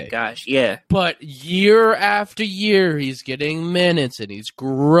in the NBA. Oh my gosh, yeah. But year after year, he's getting minutes and he's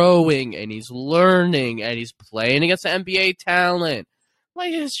growing and he's learning and he's playing against the NBA talent.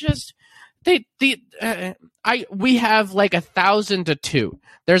 Like, it's just we have like 1,000 to 2.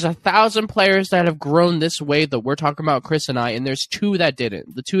 There's 1,000 players that have grown this way that we're talking about, Chris and I, and there's 2 that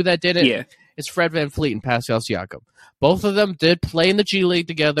didn't. The 2 that didn't is Fred VanVleet and Pascal Siakam. Both of them did play in the G League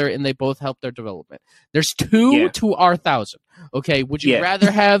together, and they both helped their development. There's 2 to our 1,000. Okay, would you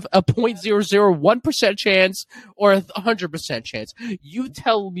rather have a 0.001% chance or a 100% chance? You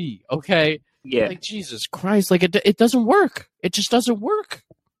tell me, okay? Yeah. Like, Jesus Christ, like it doesn't work. It just doesn't work.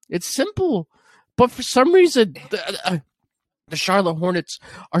 It's simple. But for some reason, the Charlotte Hornets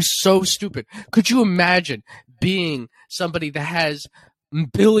are so stupid. Could you imagine being somebody that has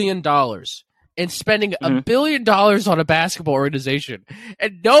 $1 billion and spending $1 billion on a basketball organization,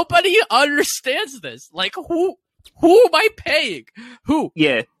 and nobody understands this? Like, who am I paying? Who?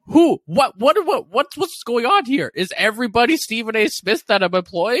 Yeah. Who? What's going on here? Is everybody Stephen A. Smith that I'm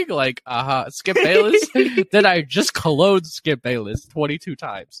employing? Like, Skip Bayless? Then I just cologned Skip Bayless 22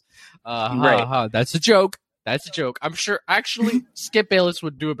 times. That's a joke. I'm sure, actually, Skip Bayless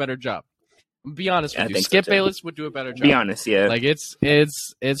would do a better job. Be honest with you. Skip Bayless would do a better job. Be honest, yeah. Like, it's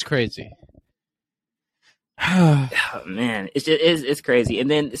crazy. Oh, man, it's crazy. And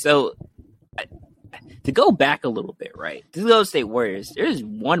then, so, to go back a little bit, right? To the Golden State Warriors, there's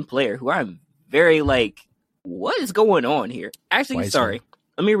one player who I'm very like, what is going on here? Actually, sorry.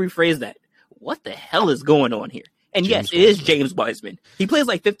 Let me rephrase that. What the hell is going on here? And yes, it is James Wiseman. He plays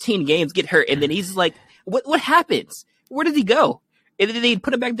like 15 games, get hurt, and then he's like, what happens? Where does he go? And then they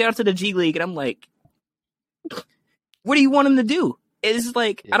put him back down to the G League, and I'm like, what do you want him to do? It's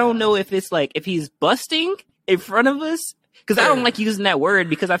like, I don't know if it's like, if he's busting in front of us, because I don't like using that word,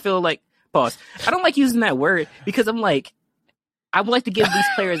 because I feel like, pause, I don't like using that word, because I'm like, I would like to give these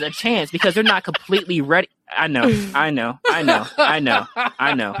players a chance, because they're not completely ready. I know. I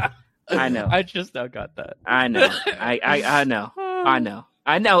just now got that. I know.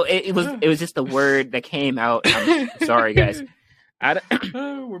 It was just the word that came out. I'm sorry, guys.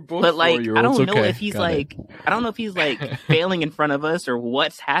 We're both but like, I don't know okay. if he's like, I don't know if he's like failing in front of us or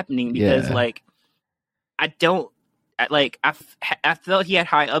what's happening, because like, I felt he had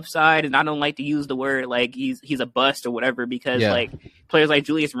high upside, and I don't like to use the word like he's a bust or whatever, because like players like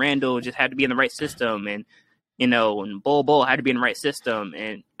Julius Randle just had to be in the right system, and and Bol had to be in the right system,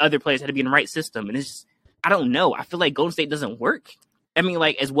 and other players had to be in the right system, and it's just, I don't know. I feel like Golden State doesn't work. I mean,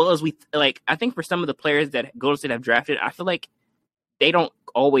 like, as well as we like, I think for some of the players that Golden State have drafted, I feel like they don't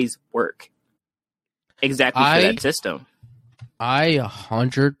always work exactly for that system. I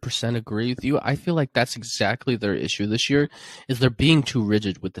 100% agree with you. I feel like that's exactly their issue this year, is they're being too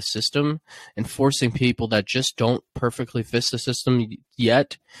rigid with the system and forcing people that just don't perfectly fit the system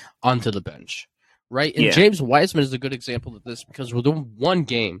yet onto the bench, right? And James Wiseman is a good example of this, because we're doing one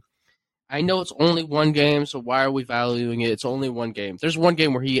game. I know it's only one game, so why are we valuing it? It's only one game. There's one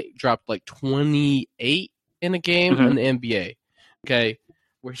game where he dropped like 28 in a game in the NBA. Okay,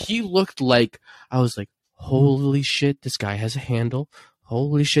 where he looked like, I was like, holy shit, this guy has a handle.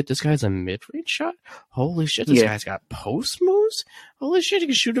 Holy shit, this guy has a mid-range shot. Holy shit, this guy's got post moves. Holy shit, he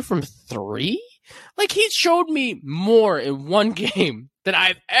can shoot it from 3. Like, he showed me more in one game than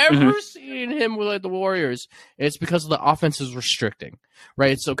I've ever seen him with like the Warriors. And it's because the offense is restricting,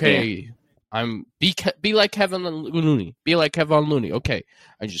 right? It's okay. Be like Kevin Looney. Be like Kevin Looney. Okay,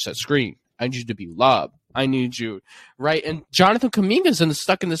 I just said screen. I need you to be lob. I need you, right? And Jonathan Kuminga's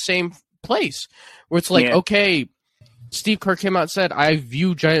stuck in the same place where it's like, okay, Steve Kerr came out and said, I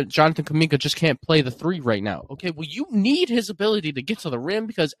view Jonathan Kuminga just can't play the 3 right now. Okay, well, you need his ability to get to the rim,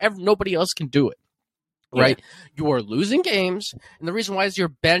 because nobody else can do it. Right? You are losing games, and the reason why is your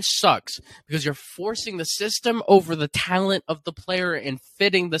bench sucks, because you're forcing the system over the talent of the player and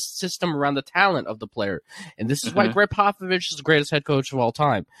fitting the system around the talent of the player. And this is why Greg Popovich is the greatest head coach of all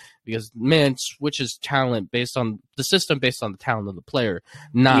time, because man switches talent based on the system, based on the talent of the player,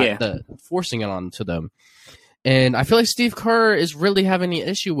 not the forcing it onto them. And I feel like Steve Kerr is really having an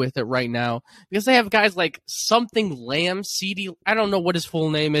issue with it right now, because they have guys like something Lamb, I don't know what his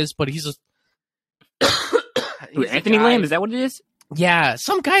full name is, but he's Anthony Lamb, is that what it is? Yeah,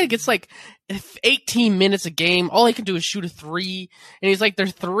 some guy gets like 18 minutes a game. All he can do is shoot a 3, and he's like,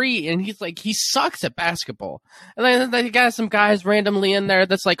 there's 3, and he's like, he sucks at basketball. And then they got some guys randomly in there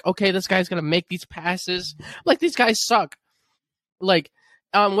that's like, okay, this guy's gonna make these passes. Like, these guys suck. Like,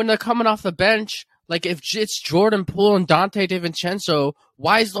 when they're coming off the bench, like, if it's Jordan Poole and Dante DiVincenzo,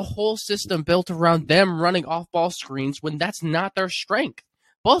 why is the whole system built around them running off-ball screens when that's not their strength?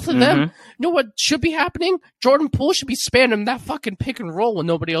 Both of them, you know what should be happening? Jordan Poole should be spamming that fucking pick and roll when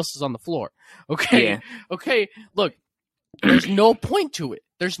nobody else is on the floor. Okay? Okay, look, there's no point to it.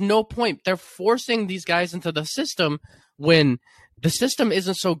 There's no point. They're forcing these guys into the system when the system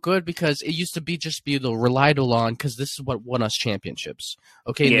isn't so good, because it used to be the relied on, because this is what won us championships.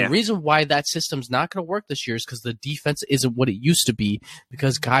 Okay, and the reason why that system's not going to work this year is because the defense isn't what it used to be,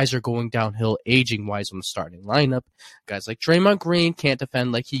 because guys are going downhill aging-wise on the starting lineup. Guys like Draymond Green can't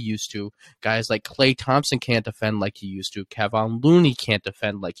defend like he used to. Guys like Klay Thompson can't defend like he used to. Kevin Looney can't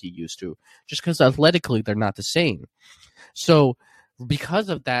defend like he used to, just because athletically they're not the same. So because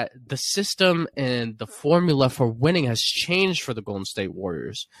of that, the system and the formula for winning has changed for the Golden State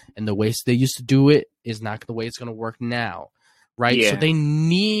Warriors, and the ways they used to do it is not the way it's going to work now, right? So they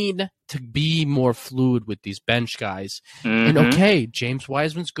need to be more fluid with these bench guys. And okay, James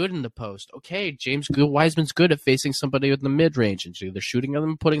Wiseman's good in the post. Okay, Wiseman's good at facing somebody in the mid-range and either shooting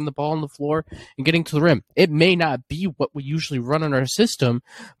them, putting the ball on the floor, and getting to the rim. It may not be what we usually run in our system,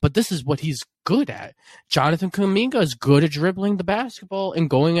 but this is what he's good at. Jonathan Kuminga is good at dribbling the basketball and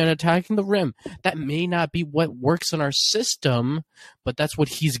going and attacking the rim. That may not be what works in our system, but that's what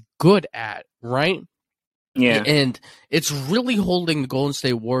he's good at, right? Yeah. And it's really holding the Golden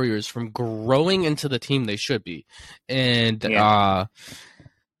State Warriors from growing into the team they should be. And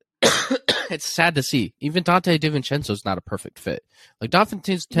it's sad to see. Even Dante DiVincenzo is not a perfect fit. Like, Dante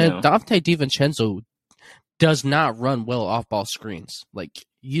DiVincenzo does not run well off-ball screens. Like,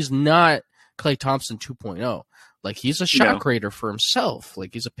 he's not Klay Thompson 2.0. Like, he's a shot creator for himself.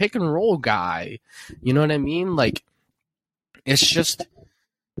 Like, he's a pick and roll guy. You know what I mean? Like, it's just,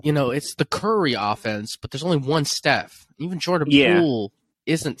 it's the Curry offense, but there's only one Steph. Even Jordan Poole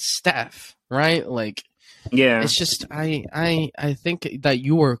isn't Steph, right? Like, it's just, I think that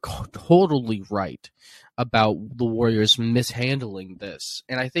you are totally right about the Warriors mishandling this.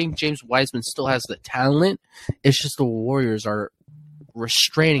 And I think James Wiseman still has the talent. It's just the Warriors are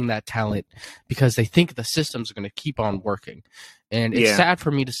restraining that talent because they think the systems are going to keep on working. And it's sad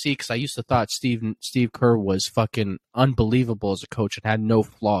for me to see, because I used to thought Steve Kerr was fucking unbelievable as a coach and had no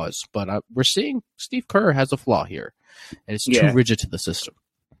flaws. But we're seeing Steve Kerr has a flaw here, and it's too rigid to the system.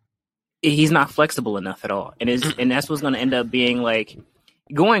 He's not flexible enough at all. And that's what's going to end up being like,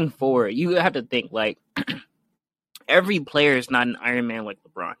 going forward, you have to think like every player is not an Iron Man like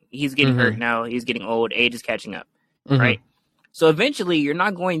LeBron. He's getting hurt now. He's getting old. Age is catching up, right? So eventually it's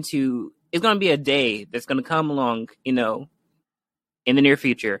going to be a day that's going to come along, in the near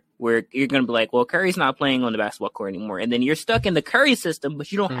future where you're going to be like, well, Curry's not playing on the basketball court anymore. And then you're stuck in the Curry system,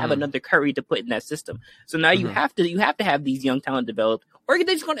 but you don't have another Curry to put in that system. So now you have to have these young talent developed, or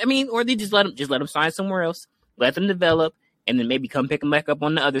they just let them sign somewhere else, let them develop, and then maybe come pick them back up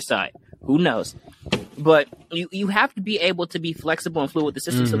on the other side. Who knows? But you have to be able to be flexible and fluid with the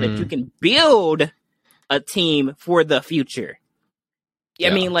system so that you can build a team for the future. I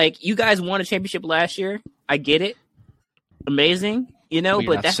mean, like, you guys won a championship last year. I get it. Amazing.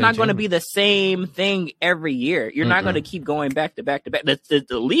 But that's not going to be the same thing every year. You're not going to keep going back to back to back. The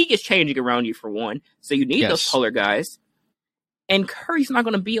league is changing around you, for one. So you need those taller guys. And Curry's not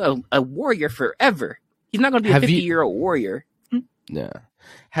going to be a warrior forever. He's not going to be a 50-year-old warrior. Yeah.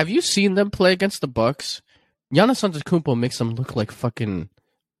 Have you seen them play against the Bucks? Giannis Antetokounmpo makes them look like fucking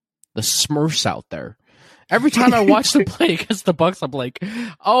the Smurfs out there. Every time I watch them play against the Bucks, I'm like,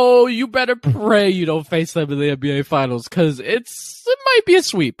 oh, you better pray you don't face them in the NBA Finals, because it might be a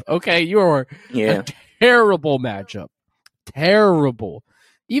sweep. Okay, you're a terrible matchup. Terrible.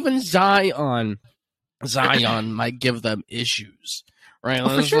 Even Zion might give them issues. Right? Oh,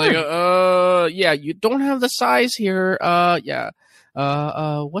 for sure. Like, you don't have the size here. What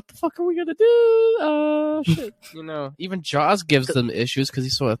the fuck are we gonna do? Shit. Even Jaws gives them issues because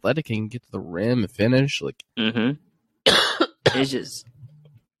he's so athletic and can get to the rim and finish. Like, it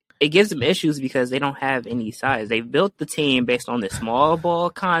gives them issues because they don't have any size. They built the team based on the small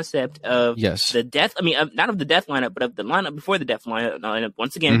ball concept of the death. I mean, not of the death lineup, but of the lineup before the death lineup.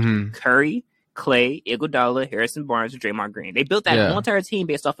 Once again, Curry, Clay, Iguodala, Harrison Barnes, and Draymond Green. They built that whole entire team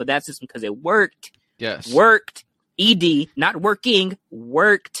based off of that system because it worked. Yes. Worked. ED, not working,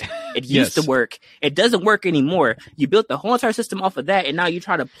 worked. It used to work. It doesn't work anymore. You built the whole entire system off of that, and now you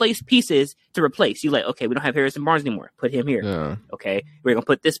try to place pieces to replace. You like, okay, we don't have Harrison Barnes anymore. Put him here. Yeah. Okay, we're going to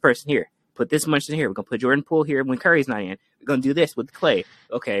put this person here. Put this much in here. We're going to put Jordan Poole here when Curry's not in. We're going to do this with Clay.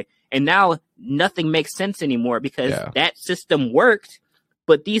 Okay, and now nothing makes sense anymore because that system worked,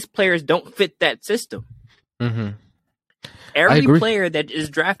 but these players don't fit that system. Every player that is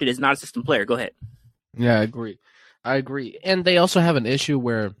drafted is not a system player. Go ahead. Yeah, I agree. And they also have an issue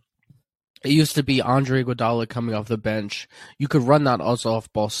where it used to be Andre Iguodala coming off the bench. You could run that also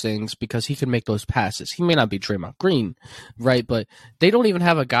off-ball things because he can make those passes. He may not be Draymond Green, right? But they don't even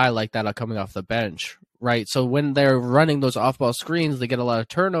have a guy like that coming off the bench, right? So when they're running those off-ball screens, they get a lot of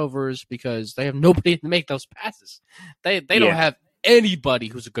turnovers because they have nobody to make those passes. They don't have anybody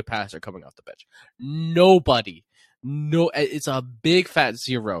who's a good passer coming off the bench. Nobody. No, it's a big fat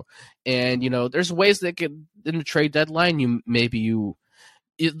zero. And, there's ways that in the trade deadline,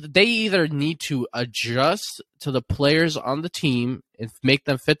 they either need to adjust to the players on the team and make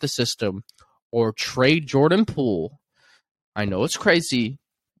them fit the system, or trade Jordan Poole. I know it's crazy.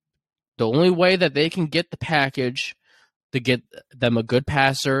 The only way that they can get the package to get them a good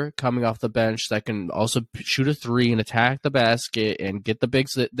passer coming off the bench that can also shoot a three and attack the basket and get the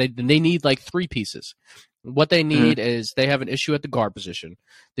bigs, they need like three pieces. What they need is they have an issue at the guard position.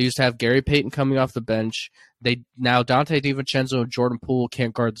 They used to have Gary Payton coming off the bench. Now Dante DiVincenzo and Jordan Poole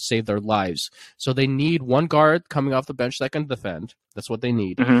can't guard to save their lives. So they need one guard coming off the bench that can defend. That's what they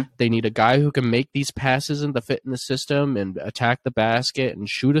need. They need a guy who can make these passes and fit in the system and attack the basket and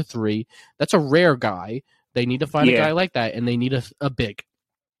shoot a three. That's a rare guy. They need to find a guy like that, and they need a big.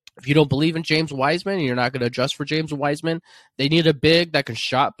 If you don't believe in James Wiseman and you're not going to adjust for James Wiseman, they need a big that can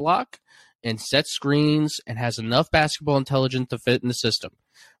shot block and set screens and has enough basketball intelligence to fit in the system,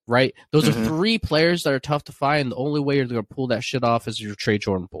 right? Those are three players that are tough to find. The only way you're going to pull that shit off is your trade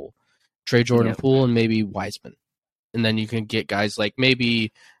Jordan Poole. Trade Jordan Poole and maybe Wiseman. And then you can get guys like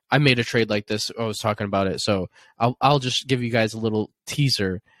maybe I made a trade like this. I was talking about it. So I'll just give you guys a little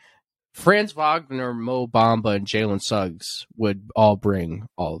teaser. Franz Wagner, Mo Bamba, and Jalen Suggs would all bring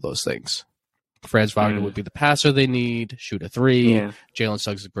all of those things. Franz Wagner would be the passer they need, shoot a three. Yeah. Jalen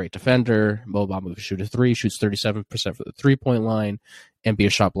Suggs is a great defender. Mo Bamba would shoot a three, shoots 37% for the 3-point line, and be a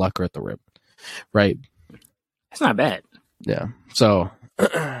shot blocker at the rim. Right? That's not bad. Yeah. So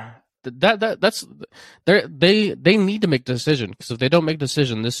that's they need to make a decision, because if they don't make a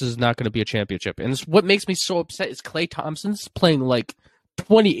decision, this is not going to be a championship. And what makes me so upset is Klay Thompson's playing like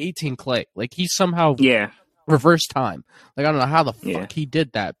 2018 Klay. Like he somehow reverse time. Like I don't know how the fuck he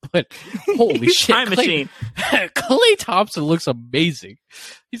did that, but holy shit, time machine. Klay Thompson looks amazing.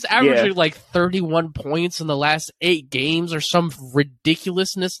 He's averaging like 31 points in the last 8 games or some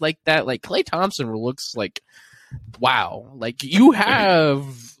ridiculousness like that. Like Klay Thompson looks like wow. Like you have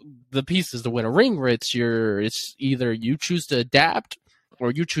the pieces to win a ring. It's either you choose to adapt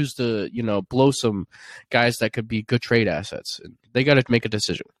or you choose to, blow some guys that could be good trade assets. They got to make a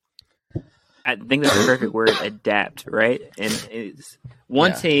decision. I think that's the perfect word, adapt, right? And it's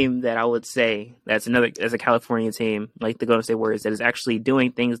one team that I would say that's a California team, like the Golden State Warriors, that is actually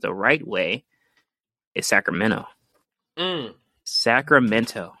doing things the right way is Sacramento.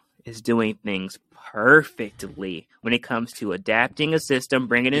 Sacramento is doing things perfectly when it comes to adapting a system,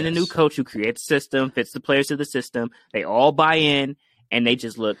 bringing in a new coach who creates a system, fits the players to the system. They all buy in, and they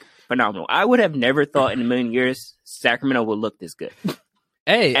just look phenomenal. I would have never thought in a million years Sacramento would look this good.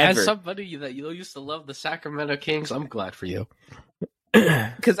 Hey, ever. As somebody that used to love the Sacramento Kings, I'm glad for you.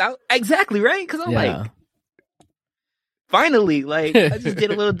 Exactly, right? Because I'm like, finally, like, I just did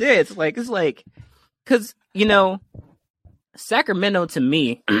a little dance. Like, it's like, because, Sacramento to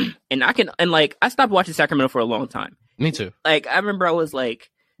me, and I stopped watching Sacramento for a long time. Me too. Like, I remember I was like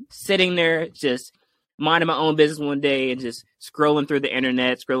sitting there just minding my own business one day and just scrolling through the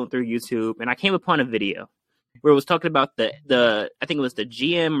internet, scrolling through YouTube, and I came upon a video where it was talking about the I think it was the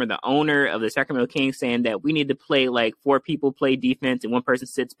GM or the owner of the Sacramento Kings saying that we need to play like 4 people play defense and 1 person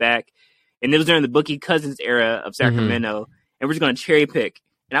sits back. And it was during the Boogie Cousins era of Sacramento, and we're just going to cherry pick.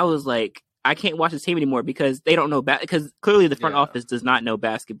 And I was like, I can't watch this team anymore because they don't know because clearly the front office does not know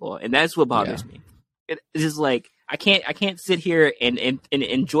basketball, and that's what bothers me. It's just like I can't sit here and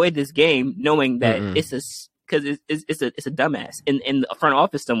enjoy this game knowing that it's a dumbass in the front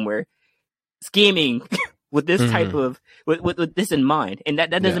office somewhere scheming with this type of with this in mind, and that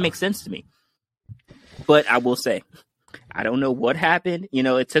doesn't make sense to me. But I will say, I don't know what happened.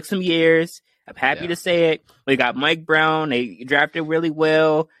 It took some years. I'm happy to say it. We got Mike Brown. They drafted really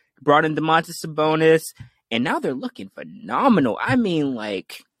well. Brought in Domantas Sabonis, and now they're looking phenomenal. I mean,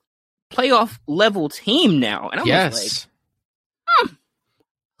 like, playoff level team now. And I was like,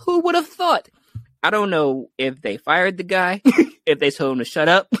 who would have thought? I don't know if they fired the guy, if they told him to shut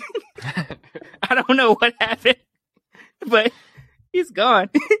up. I don't know what happened, but he's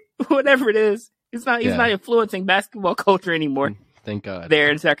gone. Whatever it is, he's not influencing basketball culture anymore. Thank God. There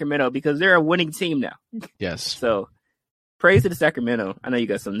in Sacramento, because they're a winning team now. Yes. So, praise to the Sacramento. I know you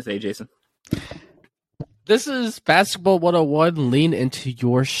got something to say, Jason. This is Basketball 101. Lean into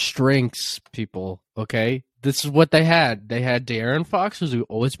your strengths, people. Okay? This is what they had. They had De'Aaron Fox, who's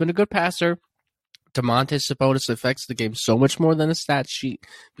always been a good passer. Domantas Sabonis affects the game so much more than a stat sheet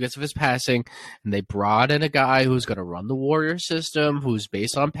because of his passing. And they brought in a guy who's going to run the Warrior system, who's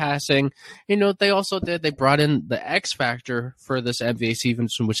based on passing. They also did? They brought in the X factor for this NBA season,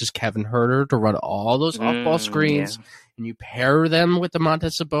 which is Kevin Huerter, to run all those off-ball screens. Yeah. And you pair them with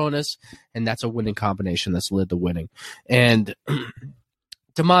Domantas Sabonis, and that's a winning combination that's led to winning. And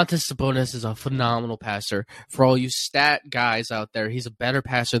Domantas Sabonis is a phenomenal passer. For all you stat guys out there, he's a better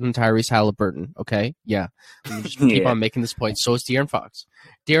passer than Tyrese Halliburton, okay? Yeah. Just keep on making this point. So is De'Aaron Fox.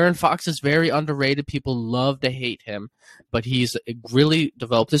 De'Aaron Fox is very underrated. People love to hate him, but he's really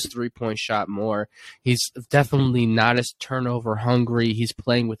developed his three-point shot more. He's definitely not as turnover hungry. He's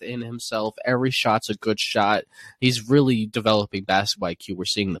playing within himself. Every shot's a good shot. He's really developing basketball IQ. We're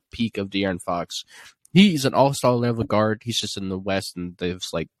seeing the peak of De'Aaron Fox. He's an all-star level guard. He's just in the West, and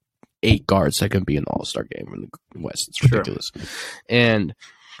there's like 8 guards that can be an all-star game in the West. It's ridiculous. Sure. And,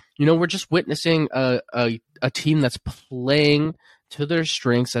 we're just witnessing a team that's playing to their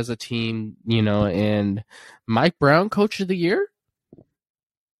strengths as a team, and Mike Brown, Coach of the Year?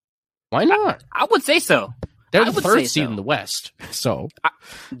 Why not? I would say so. They're the 3rd seed in the West. So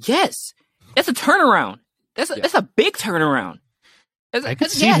yes. That's a turnaround. That's a big turnaround. I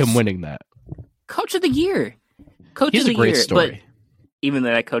could see him winning that. Coach of the Year. He's a great story. But even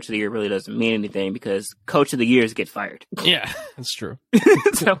though that Coach of the Year really doesn't mean anything because Coach of the Years get fired. Yeah, that's true.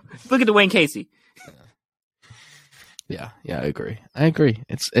 So look at Dwayne Casey. Yeah, I agree.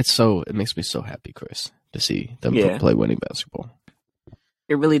 It makes me so happy, Chris, to see them play winning basketball.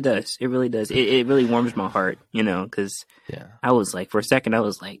 It really does. It really does. It really warms my heart, because I was like, for a second, I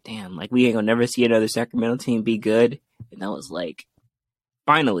was like, damn, like we ain't gonna never see another Sacramento team be good. And I was like,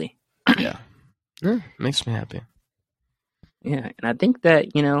 finally. Yeah, makes me happy. Yeah, and I think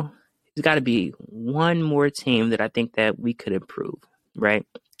that, there's got to be one more team that I think that we could improve, right?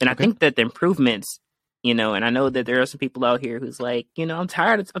 And I think that the improvements, and I know that there are some people out here who's like, I'm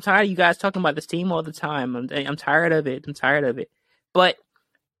tired of you guys talking about this team all the time. I'm tired of it. I'm tired of it. But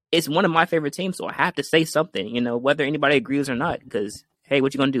it's one of my favorite teams, so I have to say something, whether anybody agrees or not. Because, hey,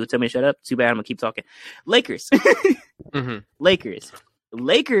 what you gonna do? Tell me to shut up? Too bad. I'm gonna keep talking. Lakers,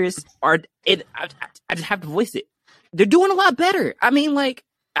 Lakers are. I just have to voice it. They're doing a lot better. I mean, like,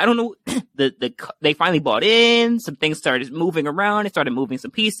 I don't know. They finally bought in. Some things started moving around. They started moving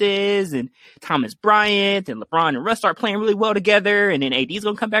some pieces, and Thomas Bryant and LeBron and Russ start playing really well together. And then AD's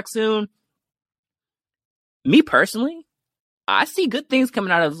gonna come back soon. Me personally, I see good things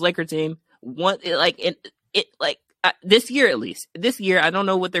coming out of this Laker team. This year at least. This year, I don't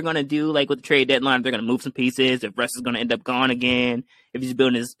know what they're gonna do. Like with the trade deadline, if they're gonna move some pieces. If Russ is gonna end up gone again. If he's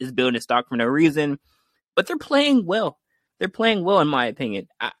building his stock for no reason. But they're playing well. They're playing well, in my opinion.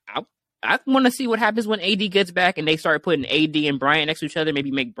 I want to see what happens when AD gets back and they start putting AD and Bryant next to each other.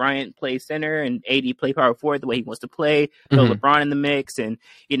 Maybe make Bryant play center and AD play power forward the way he wants to play. Throw LeBron in the mix and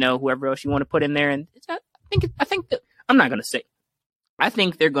whoever else you want to put in there. And I think that I'm not gonna say. I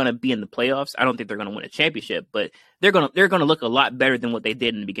think they're gonna be in the playoffs. I don't think they're gonna win a championship, but they're gonna look a lot better than what they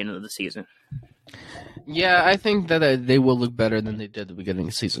did in the beginning of the season. Yeah, I think that they will look better than they did at the beginning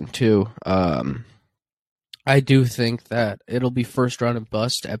of season 2. I do think that it'll be first round and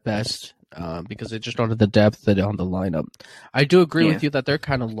bust at best because they just don't have the depth on the lineup. I do agree with you that they're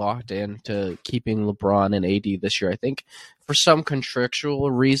kind of locked in to keeping LeBron and AD this year. I think for some contractual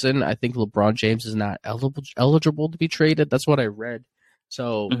reason, I think LeBron James is not eligible to be traded. That's what I read.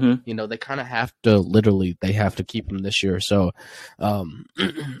 So, they kind of have to they have to keep him this year. So I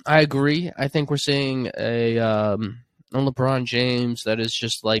agree. I think we're seeing a LeBron James that is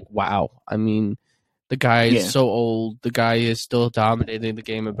just like, wow. I mean, the guy is so old. The guy is still dominating the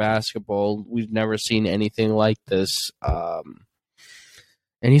game of basketball. We've never seen anything like this. And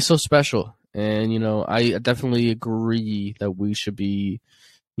he's so special. And, I definitely agree that we should be,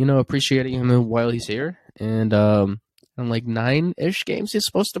 appreciating him while he's here. And in like 9-ish games, he's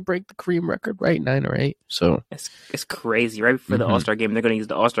supposed to break the Kareem record, right? 9 or 8. So it's crazy. Right before the All-Star game, they're going to use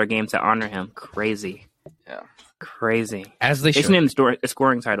the All-Star game to honor him. Crazy. Yeah. Crazy. As they should. They should name the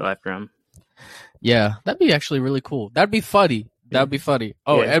scoring title after him. Yeah, that'd be actually really cool. That'd be funny. That'd be funny.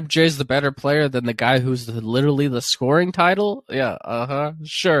 Oh, yeah. MJ's the better player than the guy who's literally the scoring title? Yeah,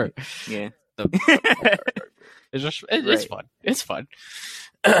 sure. Yeah. It's fun. It's fun.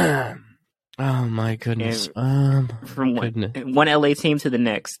 Oh, my goodness. From one LA team to the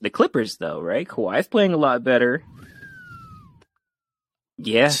next. The Clippers, though, right? Kawhi's playing a lot better.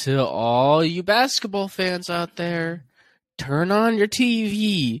 Yeah. To all you basketball fans out there, turn on your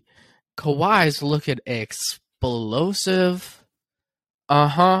TV. Kawhi's looking explosive.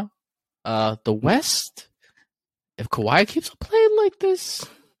 The West, if Kawhi keeps playing like this,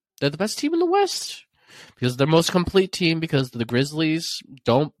 they're the best team in the West. Because they're the most complete team, because the Grizzlies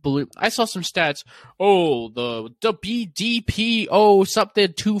don't believe. I saw some stats. Oh, the BDPO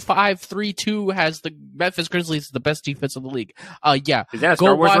something 2532 has the Memphis Grizzlies the best defense in the league. Yeah. Is that a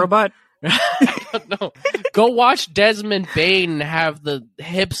Star Wars robot? No. Go watch Desmond Bain have the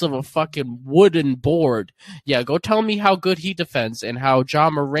hips of a fucking wooden board. Yeah, go tell me how good he defends and how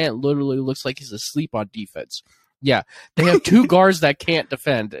Ja Morant literally looks like he's asleep on defense. Yeah, they have 2 guards that can't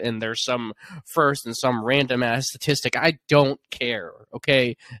defend, and there's some first and some random ass statistic. I don't care,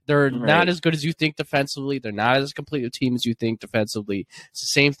 okay? They're not as good as you think defensively. They're not as complete a team as you think defensively. It's the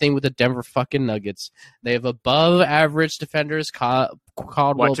same thing with the Denver fucking Nuggets. They have above average defenders.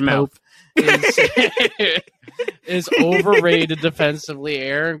 Caldwell Pope is overrated defensively.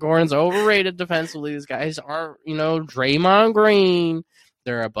 Aaron Gordon's overrated defensively. These guys aren't, Draymond Green.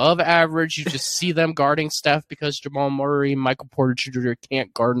 They're above average. You just see them guarding Steph because Jamal Murray and Michael Porter Jr.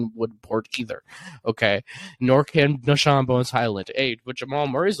 can't guard Woodport either. Okay. Nor can Deshaun Bones Highland. Hey, but Jamal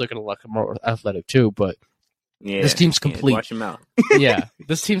Murray's looking a lot more athletic too, but this team's complete. Watch him out. Yeah,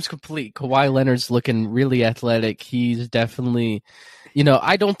 this team's complete. Kawhi Leonard's looking really athletic. He's definitely,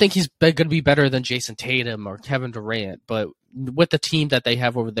 I don't think he's going to be better than Jason Tatum or Kevin Durant, but with the team that they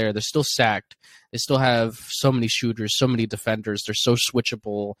have over there, they're still sacked. They still have so many shooters, so many defenders. They're so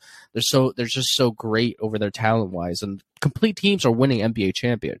switchable. They're just so great over there talent wise. And complete teams are winning NBA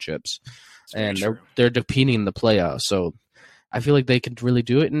championships, and they're competing in the playoffs. So I feel like they could really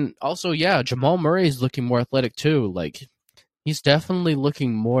do it. And also, yeah, Jamal Murray is looking more athletic too. Like He's definitely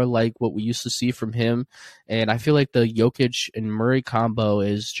looking more like what we used to see from him. And I feel like the Jokic and Murray combo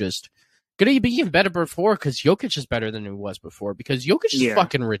is just going to be even better before, because Jokic is better than he was before, because Jokic is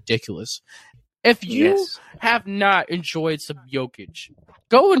fucking ridiculous. If you have not enjoyed some Jokic,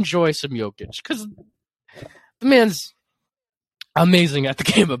 go enjoy some Jokic, because the man's amazing at the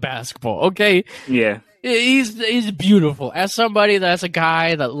game of basketball, okay? Yeah. He's beautiful. As somebody that's a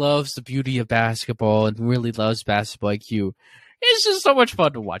guy that loves the beauty of basketball and really loves basketball IQ, it's just so much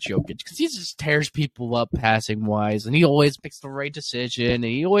fun to watch Jokic, because he just tears people up passing wise, and he always makes the right decision, and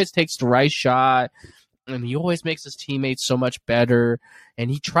he always takes the right shot, and he always makes his teammates so much better, and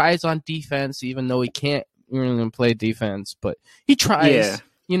he tries on defense even though he can't really play defense, but he tries. Yeah.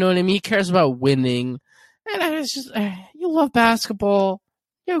 You know what I mean? He cares about winning, and it's just you love basketball.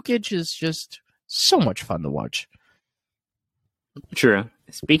 Jokic is just so much fun to watch. True.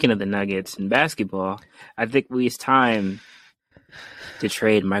 Speaking of the Nuggets and basketball, I think it's time to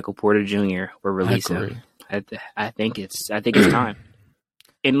trade Michael Porter Jr. or release him. I think it's time.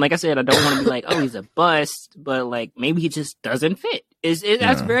 And like I said, I don't want to be like, oh, he's a bust, but like maybe he just doesn't fit.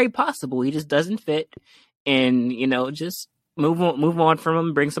 That's very possible. He just doesn't fit, and just move on from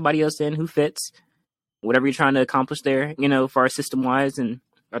him. Bring somebody else in who fits. Whatever you're trying to accomplish there, for our system wise, and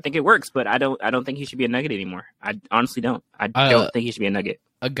I think it works. But I don't think he should be a Nugget anymore. I honestly don't. I don't think he should be a Nugget.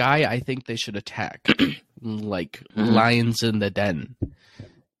 A guy I think they should attack, like lions in the den,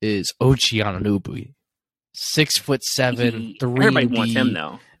 is OG Anunoby. 6'7", 3D. Everybody wants him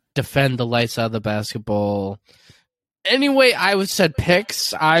though. Defend the lights out of the basketball. Anyway, I would said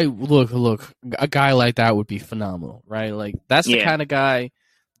picks. Look, a guy like that would be phenomenal, right? Like that's the kind of guy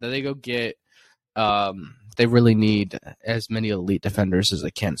that they go get. They really need as many elite defenders as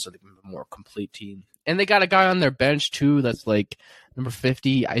they can, so they can have a more complete team. And they got a guy on their bench too that's like number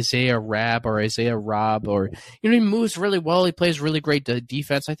 50, Isaiah Robb, or he moves really well. He plays really great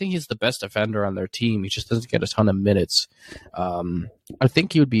defense. I think he's the best defender on their team. He just doesn't get a ton of minutes. I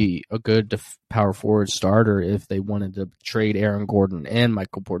think he would be a good power forward starter if they wanted to trade Aaron Gordon and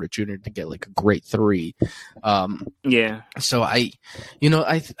Michael Porter Jr. to get like a great three. So I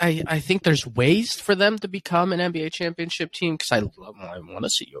think there's ways for them to become an NBA championship team, because I want to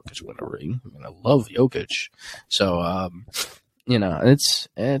see Jokic win a ring. I love Jokic. So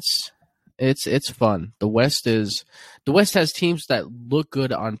it's fun. The West has teams that look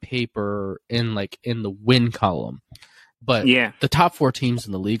good on paper in the win column, but the top 4 teams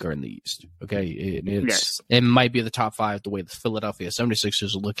in the league are in the East. Okay, it might be the top 5 the way the Philadelphia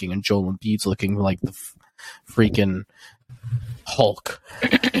 76ers are looking, and Joel Embiid's looking like the freaking Hulk.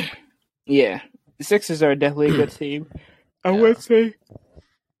 The Sixers are definitely a good team. I would say.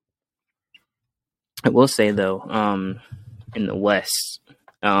 I will say though, in the West,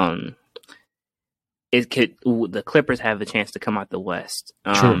 the Clippers have a chance to come out the West.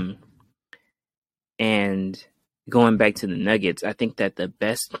 And going back to the Nuggets, I think that the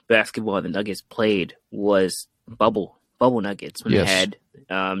best basketball the Nuggets played was bubble Nuggets, when they had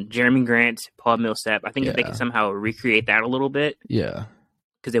Jeremy Grant, Paul Millsap. I think if they can somehow recreate that a little bit,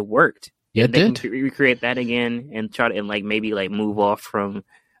 because it worked. Yeah, it did. Can recreate that again and try to maybe move off from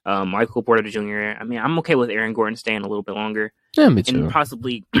Michael Porter Jr. I mean, I'm okay with Aaron Gordon staying a little bit longer. Yeah, me too. And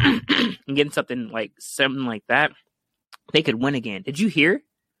possibly getting something like that. They could win again. Did you hear,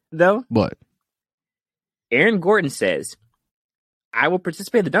 though? What? Aaron Gordon says, I will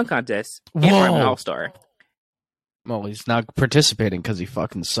participate in the dunk contest if I'm an all-star. Well, he's not participating because he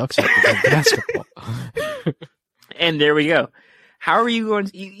fucking sucks at basketball. And there we go. How are you going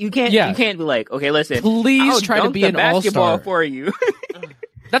to... You can't be like, okay, listen. Please I'll try to dunk be the an basketball all-star for you.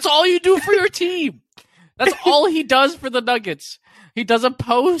 That's all you do for your team. That's all he does for the Nuggets. He doesn't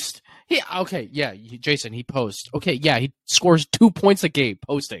post. Jason, he posts. Okay, yeah, he scores 2 points a game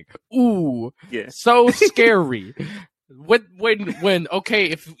posting. Ooh, so scary. When okay,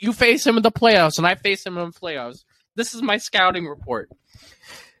 if you face him in the playoffs and I face him in the playoffs, this is my scouting report.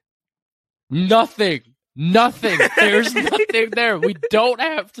 Nothing. There's nothing there. We don't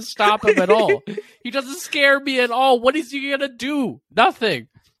have to stop him at all. He doesn't scare me at all. What is he gonna do? Nothing.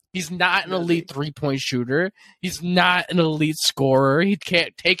 He's not an elite 3-point shooter. He's not an elite scorer. He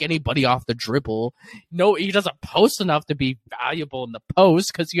can't take anybody off the dribble. No, he doesn't post enough to be valuable in the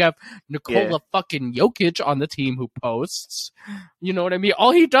post, because you have Nikola fucking Jokic on the team who posts. You know what I mean?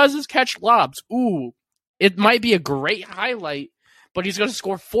 All he does is catch lobs. Ooh, it might be a great highlight, but he's going to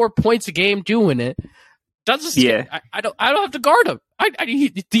score 4 points a game doing it. Doesn't I don't have to guard him.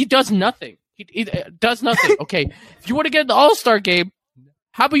 He does nothing. He does nothing. Okay, if you want to get in the All-Star game,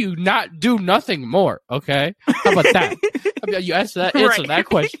 how about you not do nothing more? Okay, how about that? How about you answer that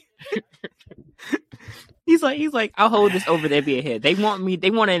question? He's like, I'll hold this over the NBA head. They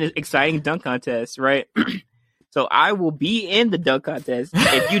want an exciting dunk contest, right? So I will be in the dunk contest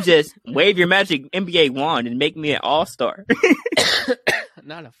if you just wave your magic NBA wand and make me an all-star.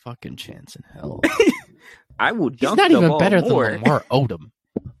 Not a fucking chance in hell. I will dunk He's not the even ball better more. than Lamar Odom.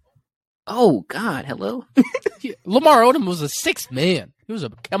 Oh, God, hello? Lamar Odom was a sixth man. He was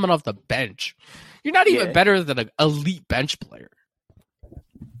coming off the bench. You're not even better than an elite bench player.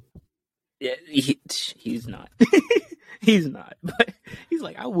 Yeah, he's not. He's not. But he's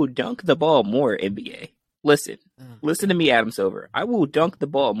like, I will dunk the ball more, NBA. Listen to me, Adam Silver. I will dunk the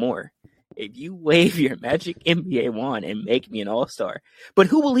ball more if you wave your magic NBA wand and make me an all-star. But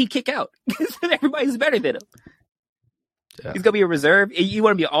who will he kick out? Because everybody's better than him. Yeah. He's going to be a reserve. You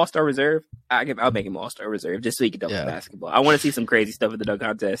want to be an all-star reserve? I'll make him an all-star reserve just so he can dunk the basketball. I want to see some crazy stuff in the dunk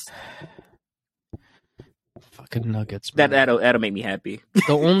contest. Fucking Nuggets. That'll make me happy.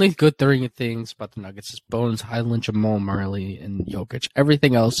 The only good things about the Nuggets is Bones, Highland, Jamal Murray, and Jokic.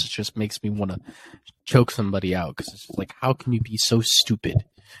 Everything else just makes me want to choke somebody out because it's like, how can you be so stupid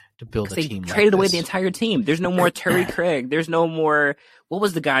to build a team? They traded like away this? The entire team. There's no more Terry Craig. There's no more. What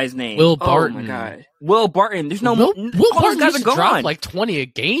was the guy's name? Will Barton. Oh my God, Will Barton. There's no Will all those guys are gone. Drop like 20 a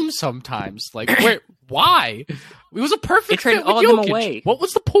game sometimes. Like, where? Why? It was a perfect fit with all Jokic. of them away. What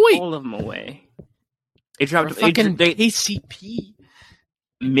was the point? All of them away. They dropped fucking KCP.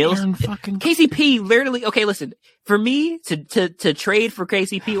 Mills. KCP literally. Okay, listen. For me to trade for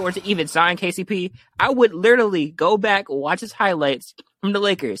KCP or to even sign KCP, I would literally go back, watch his highlights from the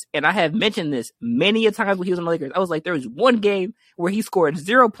Lakers, and I have mentioned this many a times when he was on the Lakers. I was like, there was one game where he scored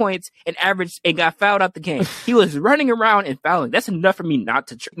 0 points and averaged and got fouled out the game. He was running around and fouling. That's enough for me not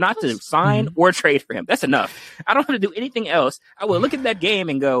to sign or trade for him. That's enough. I don't have to do anything else. I would look at that game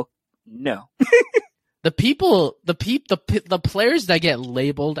and go, no. The players that get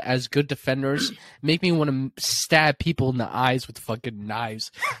labeled as good defenders make me want to stab people in the eyes with fucking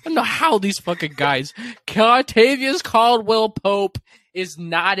knives. I don't know how these fucking guys. Kentavious Caldwell Pope is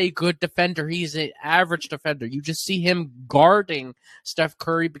not a good defender. He's an average defender. You just see him guarding Steph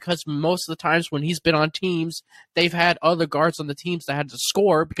Curry because most of the times when he's been on teams, they've had other guards on the teams that had to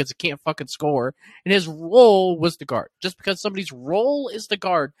score because he can't fucking score. And his role was to guard. Just because somebody's role is to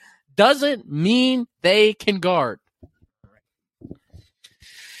guard doesn't mean they can guard.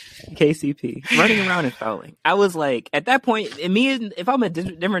 KCP running around and fouling. I was like, at that point, if I'm a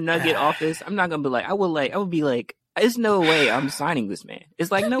Denver Nugget office, I'm not gonna be like, I would be like, there's no way I'm signing this man.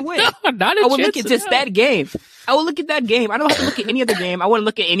 It's like, no way. Not a I would chance look at just that game. I would look at that game. I don't have to look at any other game. I wouldn't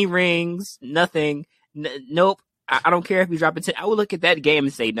look at any rings, nothing. Nope. I don't care if you drop it 10. I would look at that game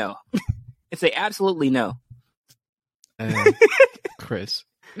and say no. And say absolutely no. Chris.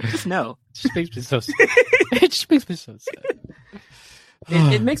 Just no. It just makes me so sad. It just makes me so sad.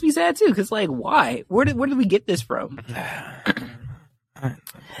 It makes me sad too, because like, why? Where did we get this from? I don't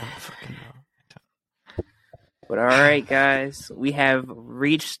fucking know. But all right, guys, we have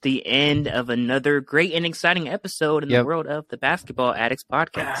reached the end of another great and exciting episode in the world of the Basketball Addicts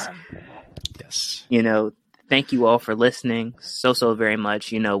podcast. Yes. Thank you all for listening so very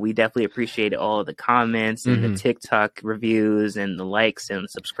much. We definitely appreciate all the comments and the TikTok reviews and the likes and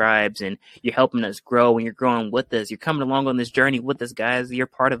subscribes, and you're helping us grow and you're growing with us. You're coming along on this journey with us, guys. You're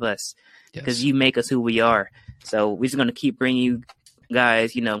part of us because you make us who we are. So we're just going to keep bringing you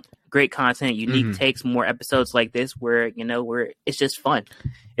guys, great content, unique takes, more episodes like this where, where it's just fun.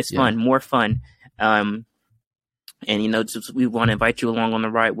 It's fun, more fun. And, we want to invite you along on the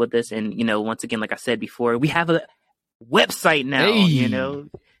ride with us. And, once again, like I said before, we have a website now,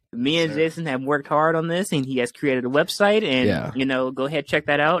 Me and Jason have worked hard on this, and he has created a website. And, go ahead, check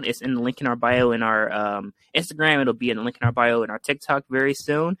that out. It's in the link in our bio in our Instagram. It'll be in the link in our bio in our TikTok very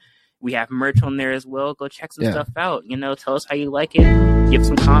soon. We have merch on there as well. Go check some stuff out. Tell us how you like it. Give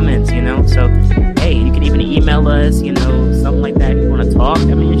some comments, So, hey, you can even email us, something like that if you want to talk. I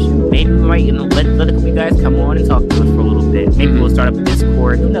mean, shoot, maybe we might let a couple of you guys come on and talk to us for a little bit. Maybe we'll start up a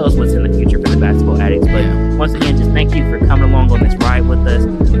Discord. Who knows what's in the future for the Basketball Addicts. But once again, just thank you for coming along on this ride with us.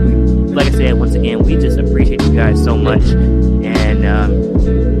 Like I said, once again, we just appreciate you guys so much. And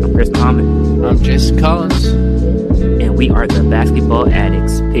I'm Chris Muhammad. I'm Jason Collins. And we are the Basketball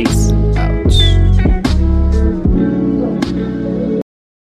Addicts. Peace.